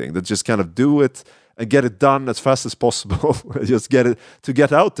or anything. That just kind of do it and get it done as fast as possible. Just get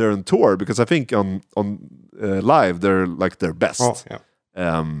out there and tour, because I think on live they're like their best.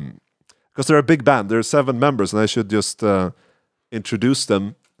 Because they're a big band. There are 7 members, and I should just introduce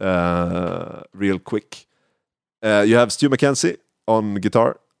them real quick. You have Stu McKenzie on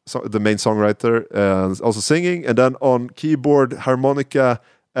guitar, the main songwriter, also singing, and then on keyboard, harmonica,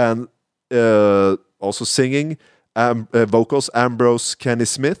 and also singing, vocals, Ambrose Kenny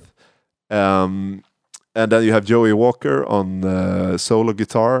Smith, and then you have Joey Walker on solo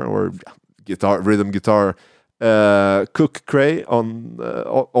guitar or rhythm guitar, Cook Cray on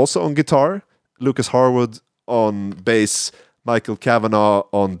also on guitar, Lucas Harwood on bass, Michael Kavanagh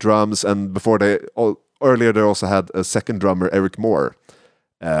on drums, and earlier they also had a second drummer, Eric Moore.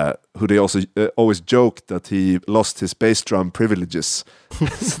 Who they also always joked that he lost his bass drum privileges.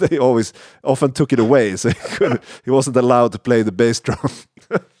 So they often took it away, so he wasn't allowed to play the bass drum.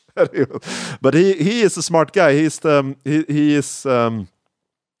 But he is a smart guy. He is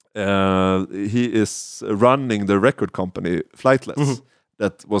running the record company Flightless,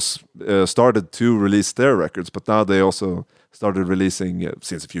 that was started to release their records, but now they also started releasing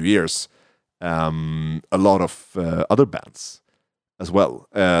since a few years a lot of other bands as well.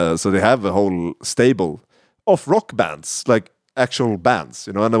 So they have a whole stable of rock bands, like actual bands,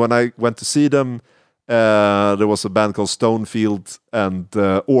 And when I went to see them, there was a band called Stonefield and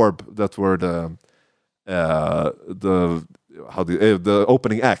Orb that were the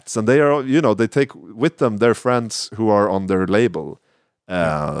opening acts, and they are, they take with them their friends who are on their label.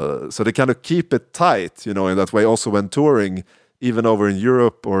 So they kind of keep it tight, in that way. Also when touring, even over in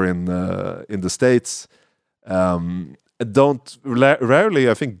Europe or in the States. Don't rarely,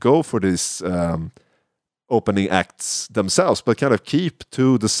 I think, go for these opening acts themselves, but kind of keep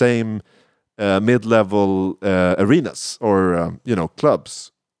to the same mid-level arenas or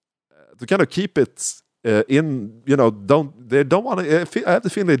clubs to kind of keep it they don't want to. I have the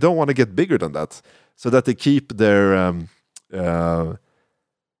feeling they don't want to get bigger than that, so that they keep their the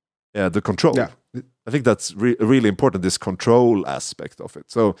control. Yeah. I think that's really important, this control aspect of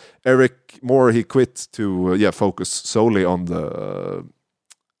it. So Eric Moore, he quit to focus solely on the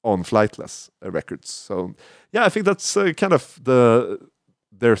on Flightless records. So I think that's kind of their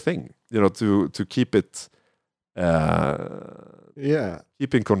thing, to keep it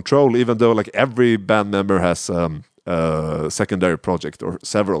keep in control, even though like every band member has a secondary project or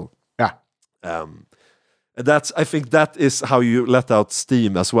several. And I think that is how you let out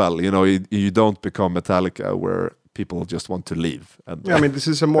steam as well. You don't become Metallica where people just want to leave. And, I mean, this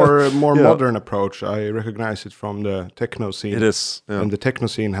is a more modern approach. I recognize it from the techno scene. It is. Yeah. And the techno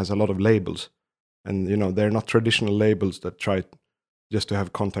scene has a lot of labels. And, they're not traditional labels that try just to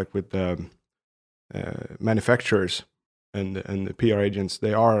have contact with manufacturers and the PR agents.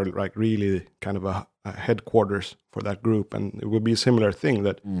 They are like really kind of a headquarters for that group. And it would be a similar thing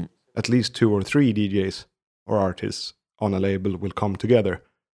that at least 2 or 3 DJs or artists on a label will come together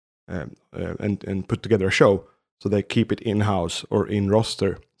and put together a show, so they keep it in-house or in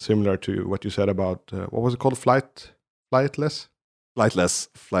roster, similar to what you said about what was it called, Flightless,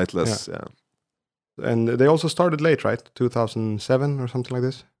 yeah. And they also started late, right? 2007 or something like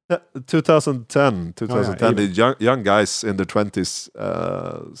this. 2010. The young guys in their 20s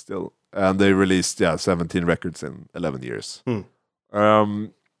still, and they released 17 records in 11 years.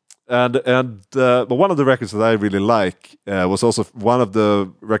 But one of the records that I really like was also one of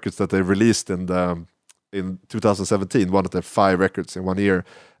the records that they released in 2017, one of the 5 records in 1 year,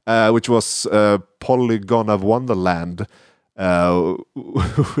 which was Polygon of Wonderland,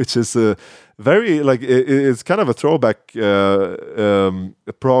 which is a very it's kind of a throwback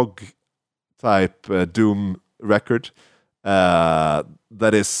prog type doom record.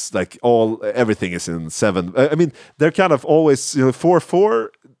 That is like everything is in 7. I mean, they're kind of always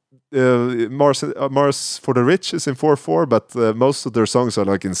 4/4. Mars for the Rich is in 4/4, but most of their songs are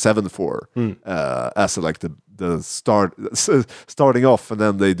like in 7/4 as like the starting off, and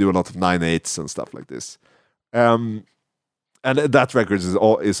then they do a lot of 9/8 and stuff like this. And that record is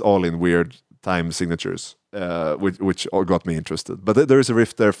all in weird time signatures, which all got me interested. But there is a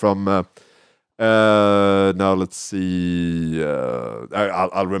riff there from. Now let's see.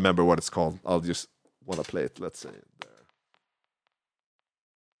 I'll remember what it's called. I'll just want to play it. Let's see.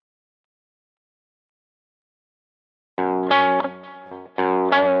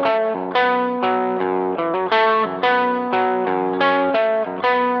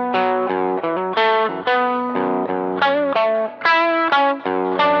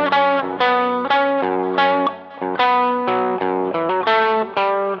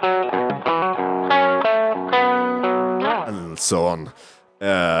 So on.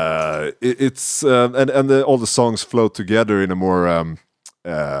 It's and all the songs flow together in a more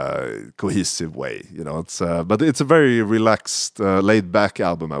cohesive way. It's but it's a very relaxed, laid back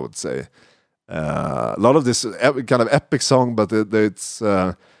album, I would say. A lot of this kind of epic song, but it's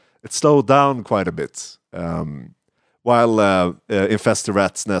slowed down quite a bit. While Infest the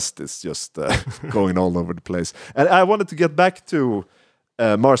Rat's Nest is just going all over the place. And I wanted to get back to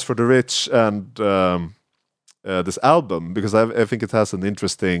Mars for the Rich and this album, because I think it has an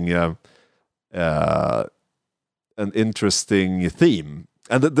interesting theme,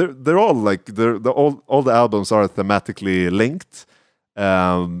 and they're all like all the albums are thematically linked.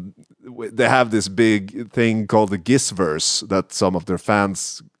 They have this big thing called the Gizverse that some of their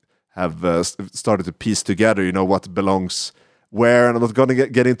fans have started to piece together. What belongs where, and I'm not going to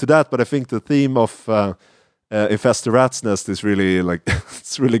get into that, but I think the theme of Infest the Rat's Nest is really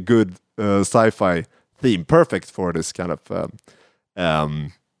it's really good sci-fi theme, perfect for this kind of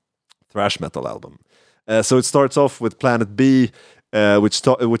thrash metal album. So it starts off with Planet B,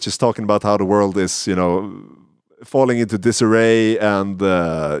 which is talking about how the world is, falling into disarray, and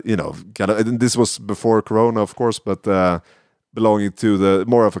kind of. And this was before Corona, of course, but belonging to the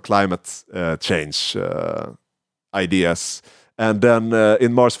more of a climate change ideas. And then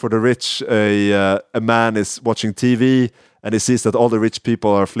in Mars for the Rich, a man is watching TV and he sees that all the rich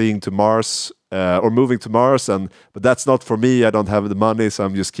people are fleeing to Mars. Or moving to Mars, but that's not for me. I don't have the money, so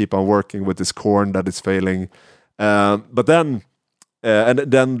I'm just keep on working with this corn that is failing. But then, and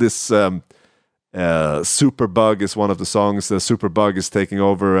then this Superbug is one of the songs. The Superbug is taking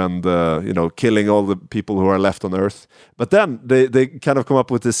over and killing all the people who are left on Earth. But then they kind of come up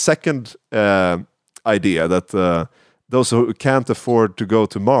with this second idea that those who can't afford to go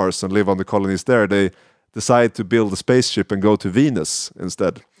to Mars and live on the colonies there, they decide to build a spaceship and go to Venus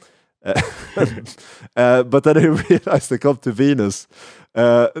instead. But then he realized they come to Venus.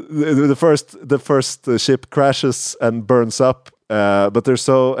 The first ship crashes and burns up, but they're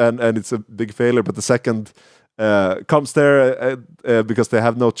and it's a big failure. But the second comes there because they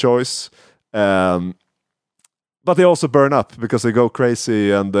have no choice. But they also burn up because they go crazy,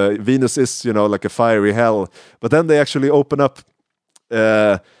 and Venus is, like a fiery hell. But then they actually open up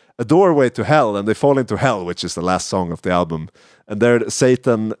a doorway to hell, and they fall into hell, which is the last song of the album. And there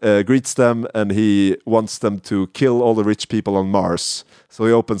Satan greets them, and he wants them to kill all the rich people on Mars. So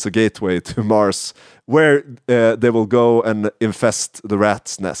he opens a gateway to Mars, where they will go and infest the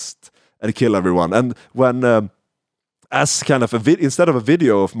rat's nest and kill everyone. And when as kind of instead of a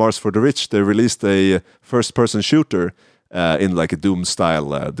video of Mars for the Rich, they released a first-person shooter in like a Doom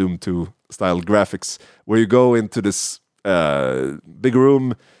style, Doom 2 style graphics, where you go into this big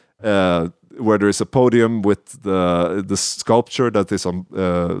room where there is a podium with the sculpture that is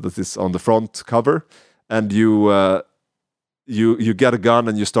on the front cover, and you get a gun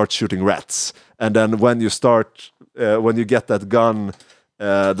and you start shooting rats. And then when you get that gun,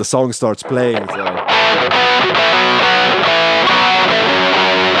 the song starts playing. So.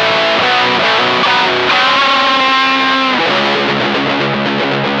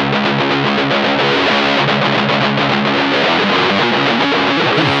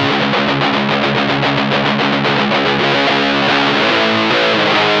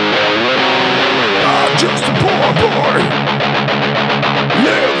 Just a poor boy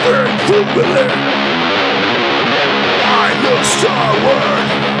living through the land. I look starward.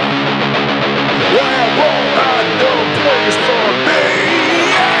 There won't have no place for me.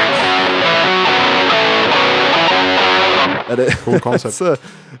 Cool concept.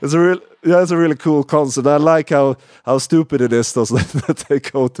 It's a really cool concept. I like how stupid it is that they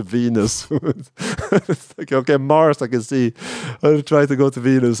go to Venus. It's like, okay, Mars I can see. I try to go to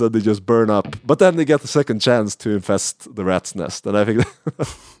Venus and they just burn up. But then they get a second chance to infest the rat's nest. And I think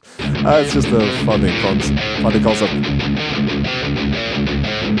that's just a funny concept.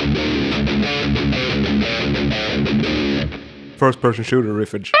 First-person shooter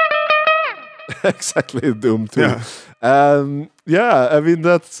riffage. Exactly, Doom 2. Yeah. I mean,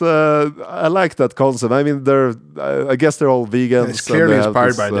 that's I like that concept. I mean, I guess they're all vegans. It's clearly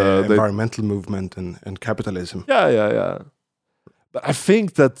inspired by the environmental movement and capitalism. Yeah. But I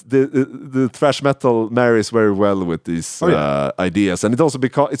think that the thrash metal marries very well with these ideas, and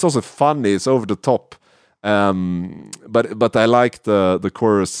it's also funny. It's over the top. But I like the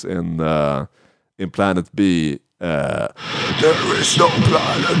chorus in Planet B. There is no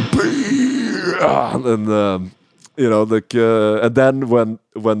Planet B. And and then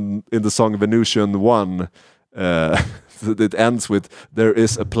when in the song Venusian 1, it ends with "There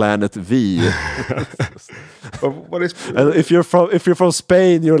is a Planet V." What is? And if you're from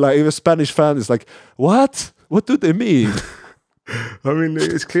Spain, you're like, if a Spanish fan is like, what? What do they mean? I mean,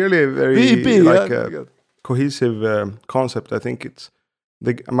 it's clearly a very cohesive concept. I think it's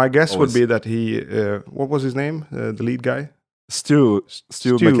my guess would be that he what was his name? The lead guy, Stu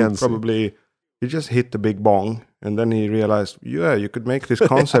McKenzie. Probably he just hit the big bong, and then he realized, you could make this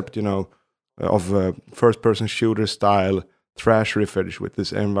concept, of first-person shooter style thrash riffage with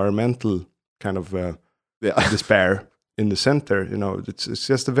this environmental kind of despair in the center. It's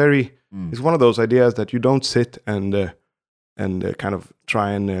just a very it's one of those ideas that you don't sit and kind of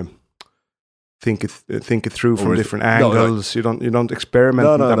try and think it through from different angles. You don't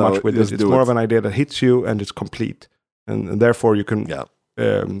experiment that much with it. It's more of an idea that hits you and it's complete, and therefore you can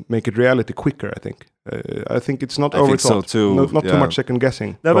make it reality quicker. I think it's not overthought. I think so too. Not too much second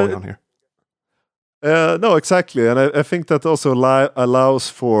guessing going on here. No, exactly, and I think that also allows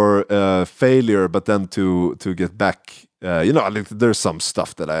for failure, but then to get back. There's some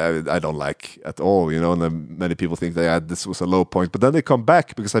stuff that I don't like at all. And then many people think that this was a low point, but then they come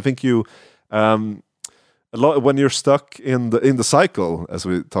back because I think you. A lot when you're stuck in the cycle, as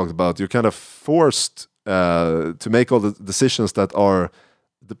we talked about, you're kind of forced to make all the decisions that are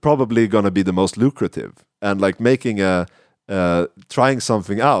probably going to be the most lucrative, and like making trying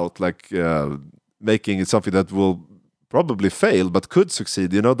something out, like making it something that will probably fail but could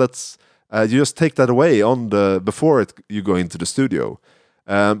succeed. That's you just take that away before you go into the studio.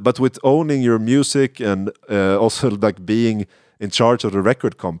 But with owning your music and also like being in charge of the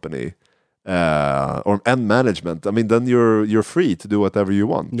record company. And management. I mean, then you're free to do whatever you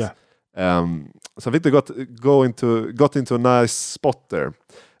want. Yeah. So I think they got into a nice spot there.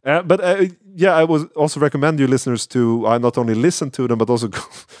 But I would also recommend you listeners to not only listen to them but also go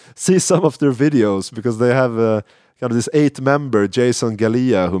see some of their videos, because they have kind of this 8-member Jason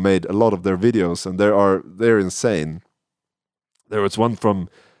Gallia who made a lot of their videos, and they're insane. There was one from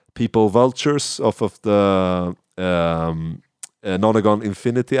People Vultures off of the Nonagon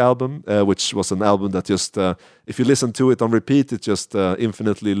Infinity album, which was an album that just, if you listen to it on repeat, it just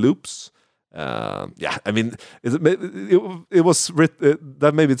infinitely loops. Yeah, I mean, it was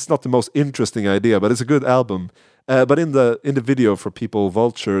that maybe it's not the most interesting idea, but it's a good album. But in the video for People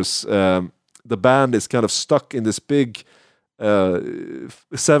Vultures, the band is kind of stuck in this big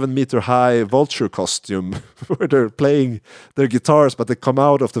 7-meter high vulture costume where they're playing their guitars, but they come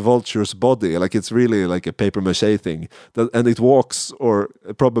out of the vulture's body. Like it's really like a paper mache thing. And it walks, or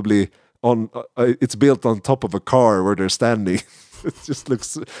probably on, it's built on top of a car where they're standing. It just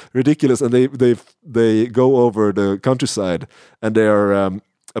looks ridiculous. And they go over the countryside, and they are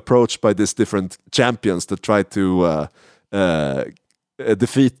approached by these different champions that try to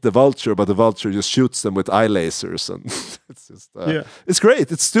defeat the vulture, but the vulture just shoots them with eye lasers, and it's just it's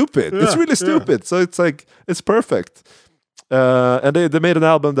great. It's stupid. It's really stupid. So it's like it's perfect. And they made an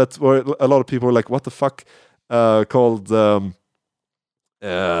album that where a lot of people were like, "What the fuck?" Called "Murder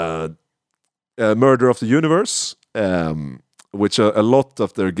of the Universe," which a lot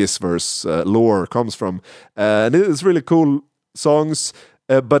of their Gizverse lore comes from, and it is really cool songs.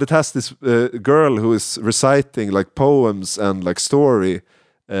 But it has this girl who is reciting like poems and like story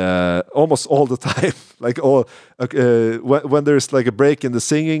almost all the time. Like when there's like a break in the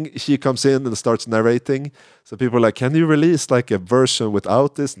singing, she comes in and starts narrating. So people are like, "Can you release like a version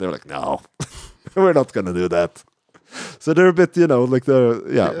without this?" And they're like, "No, we're not gonna do that." So they're a bit, like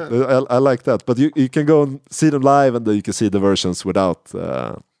I like that. But you can go and see them live, and then you can see the versions without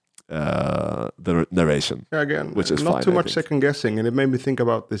the narration. Yeah, again, which is not fine, too much second guessing, and it made me think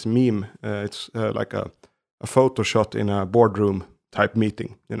about this meme. It's like a photo shot in a boardroom type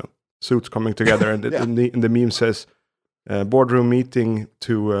meeting. Suits coming together, and the meme says boardroom meeting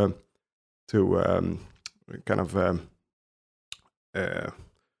to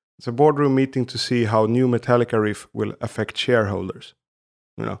it's a boardroom meeting to see how new Metallica riff will affect shareholders.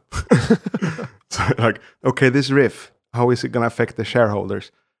 So like, okay, this riff, how is it going to affect the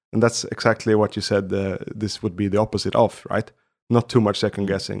shareholders? And that's exactly what you said. This would be the opposite of, right? Not too much second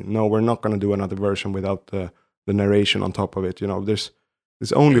guessing. No, we're not going to do another version without the narration on top of it. There's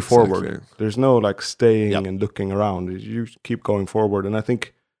only forward. There's no like staying and looking around. You keep going forward, and I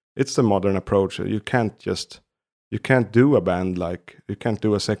think it's the modern approach. You can't do a band like you can't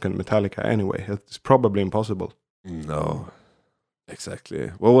do a second Metallica anyway. It's probably impossible. No.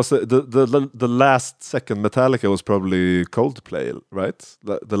 Exactly. What was the last second Metallica was probably Coldplay, right?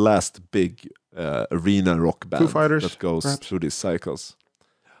 The last big arena rock band Foo Fighters, that goes perhaps. through these cycles.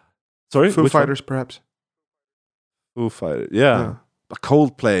 Sorry, Foo Fighters, perhaps. Foo Fighters, yeah. But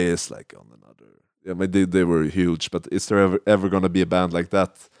Coldplay is like on another. Yeah, I mean, they were huge, but is there ever going to be a band like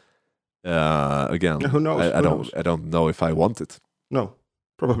that again? Yeah, who knows? I don't know if I want it. No,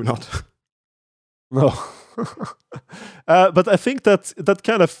 probably not. No. But I think that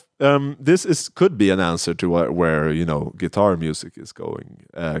kind of could be an answer to where guitar music is going,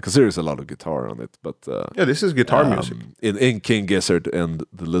 because there is a lot of guitar on it. But this is guitar music in King Gizzard and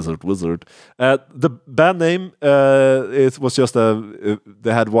the Lizard Wizard. The band name it was just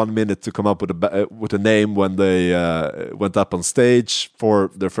they had 1 minute to come up with a name when they went up on stage for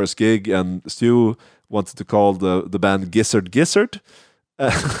their first gig, and Stu wanted to call the band Gizzard. I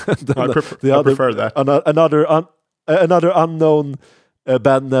prefer that. Another unknown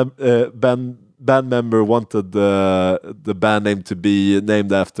band member wanted the band name to be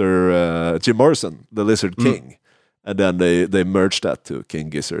named after Jim Morrison, the Lizard King, and then they merged that to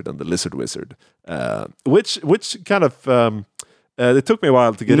King Gizzard and the Lizard Wizard, which kind of it took me a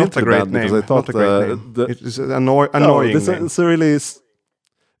while to get into the band because I thought it's annoying.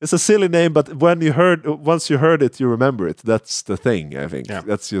 It's a silly name, but once you heard it, you remember it. That's the thing, I think. Yeah.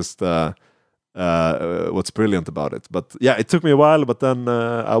 That's just what's brilliant about it. But yeah, it took me a while, but then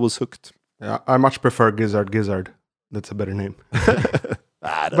I was hooked. Yeah, I much prefer Gizzard. That's a better name.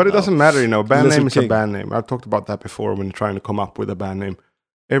 But it doesn't matter, Band Lizard name is King. a band name. I've talked about that before when trying to come up with a band name.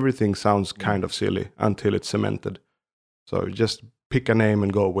 Everything sounds kind of silly until it's cemented. So just pick a name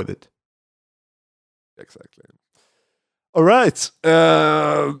and go with it. Exactly. All right.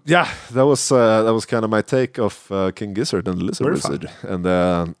 That was kind of my take of King Gizzard and the Lizard Wizard. And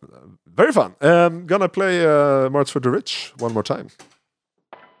very fun. Gonna play March for the Rich one more time.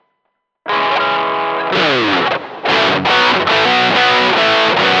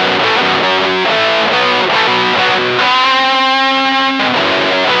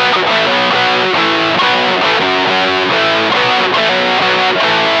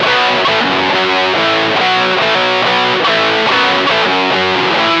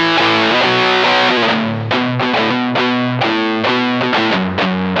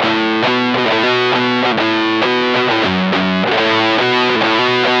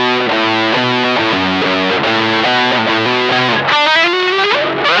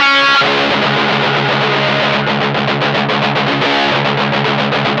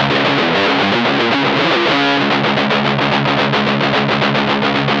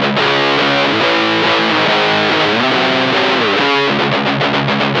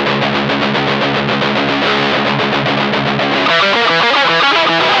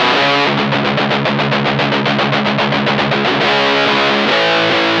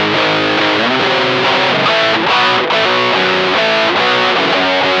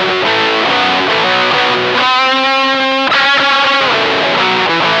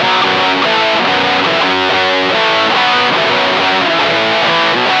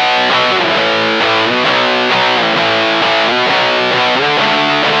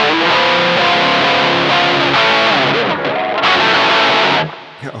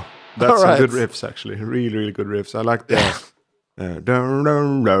 That's All some good right. riffs, actually. Really, really good riffs. I like the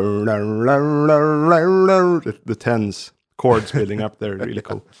the tens chords building up there. Really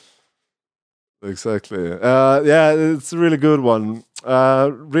cool. Exactly. Yeah, it's a really good one.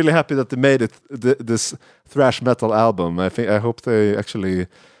 Really happy that they made it this thrash metal album. I hope they actually,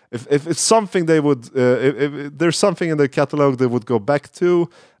 if it's something they would, if there's something in the catalog they would go back to,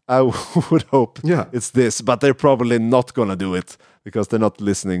 I would hope Yeah. it's this. But they're probably not gonna do it because they're not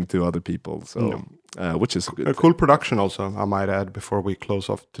listening to other people. So, which is a good. A cool production, also, I might add, before we close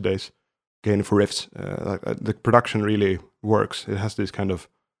off today's Gain for Riffs. The production really works. It has this kind of,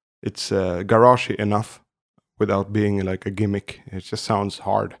 it's garagey enough without being like a gimmick. It just sounds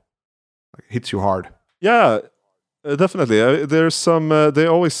hard, like, it hits you hard. Yeah, definitely. There's some. They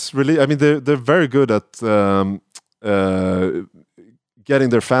always really. I mean, they're very good at getting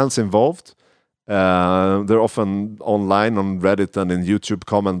their fans involved. They're often online on Reddit and in YouTube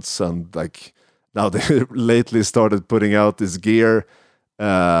comments, and like now they lately started putting out this gear.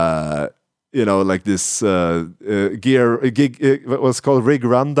 Like this gig. What's called rig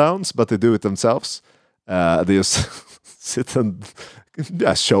rundowns, but they do it themselves. They just sit and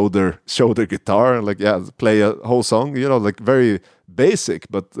show their guitar and play a whole song. Like very basic,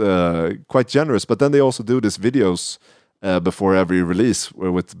 but quite generous. But then they also do these videos before every release,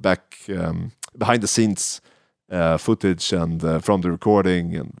 with behind the scenes footage and from the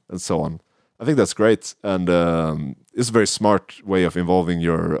recording and so on. I think that's great, and it's a very smart way of involving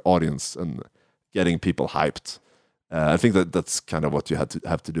your audience and getting people hyped. I think that's kind of what you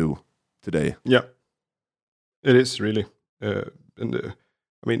have to do today. Yeah, it is really. I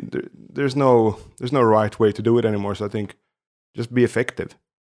mean, there's no right way to do it anymore. So I think just be effective.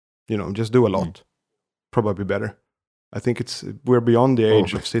 Just do a lot. Probably better. I think we're beyond the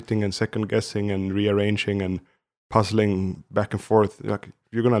age of sitting and second guessing and rearranging and puzzling back and forth. Like,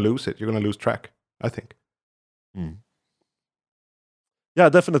 you're gonna lose it. You're gonna lose track, I think. Yeah,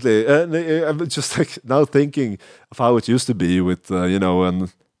 definitely. I'm just like now thinking of how it used to be with an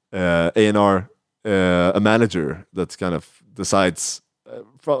A&R, a manager that kind of decides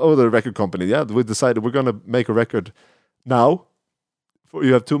from the record company. Yeah, we decided we're gonna make a record now.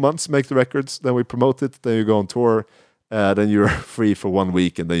 You have 2 months, make the records, then we promote it, then you go on tour, then you're free for 1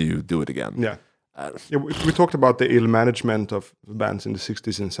 week, and then you do it again. Yeah. We talked about the ill management of bands in the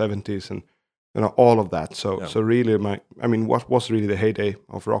 60s and 70s and all of that. So really, what was really the heyday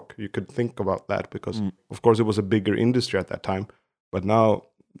of rock? You could think about that because, of course, it was a bigger industry at that time. But now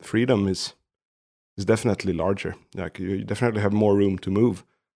freedom is definitely larger. Like, you definitely have more room to move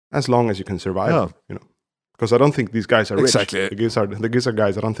as long as you can survive. Because I don't think these guys are rich. Exactly. The Gizzard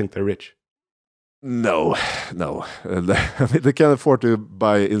guys, I don't think they're rich. No. They can afford to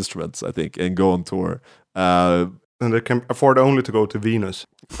buy instruments, I think, and go on tour. And they can afford only to go to Venus.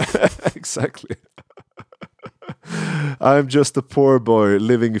 Exactly. I'm just a poor boy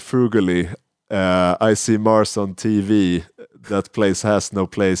living frugally. I see Mars on TV. That place has no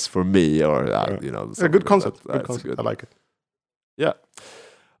place for me. Or a good concept. Good. I like it. Yeah.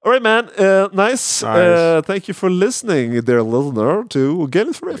 All right, man. Nice. Thank you for listening, dear listener, to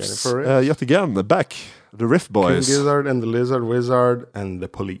Gain for Riffs. Yet again, back the Riff Boys. King Gizzard and the Lizard Wizard and the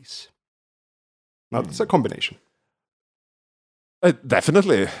Police. Now, it's a combination.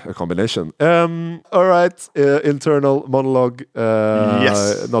 Definitely a combination. All right, internal monologue.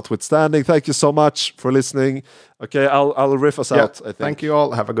 Yes. Notwithstanding, thank you so much for listening. Okay, I'll riff us out. I think. Thank you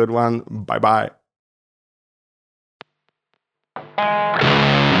all. Have a good one. Bye bye.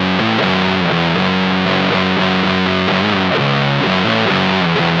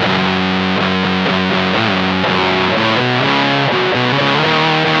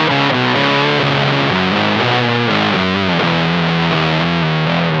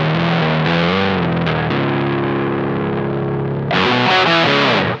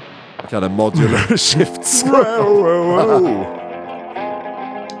 Kind of modular shifts.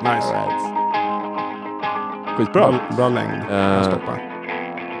 Nice. Skitbra. Bra längd. Stoppa.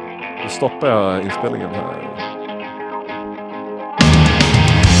 Då stoppar jag inspelningen här.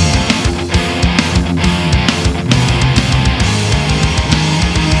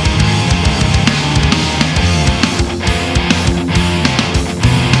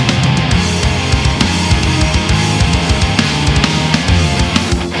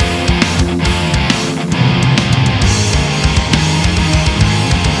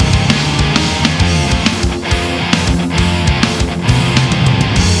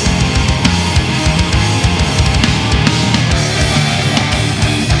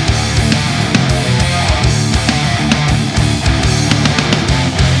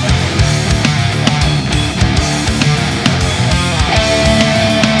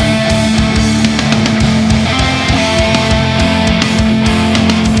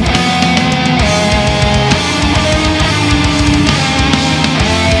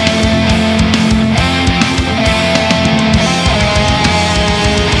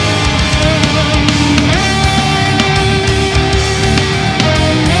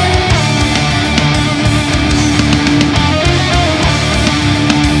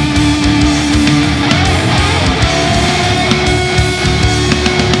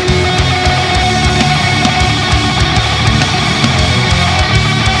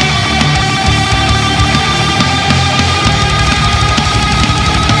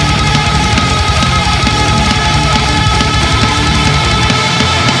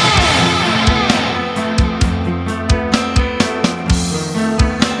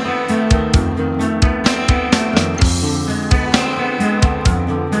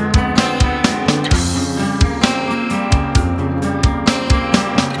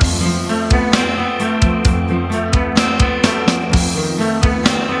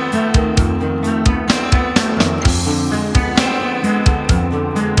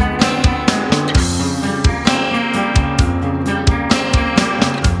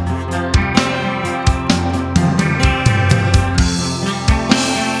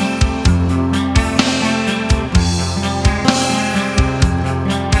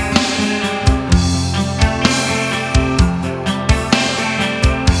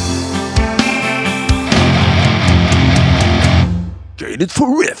 traded for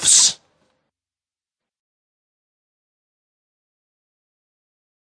riffs.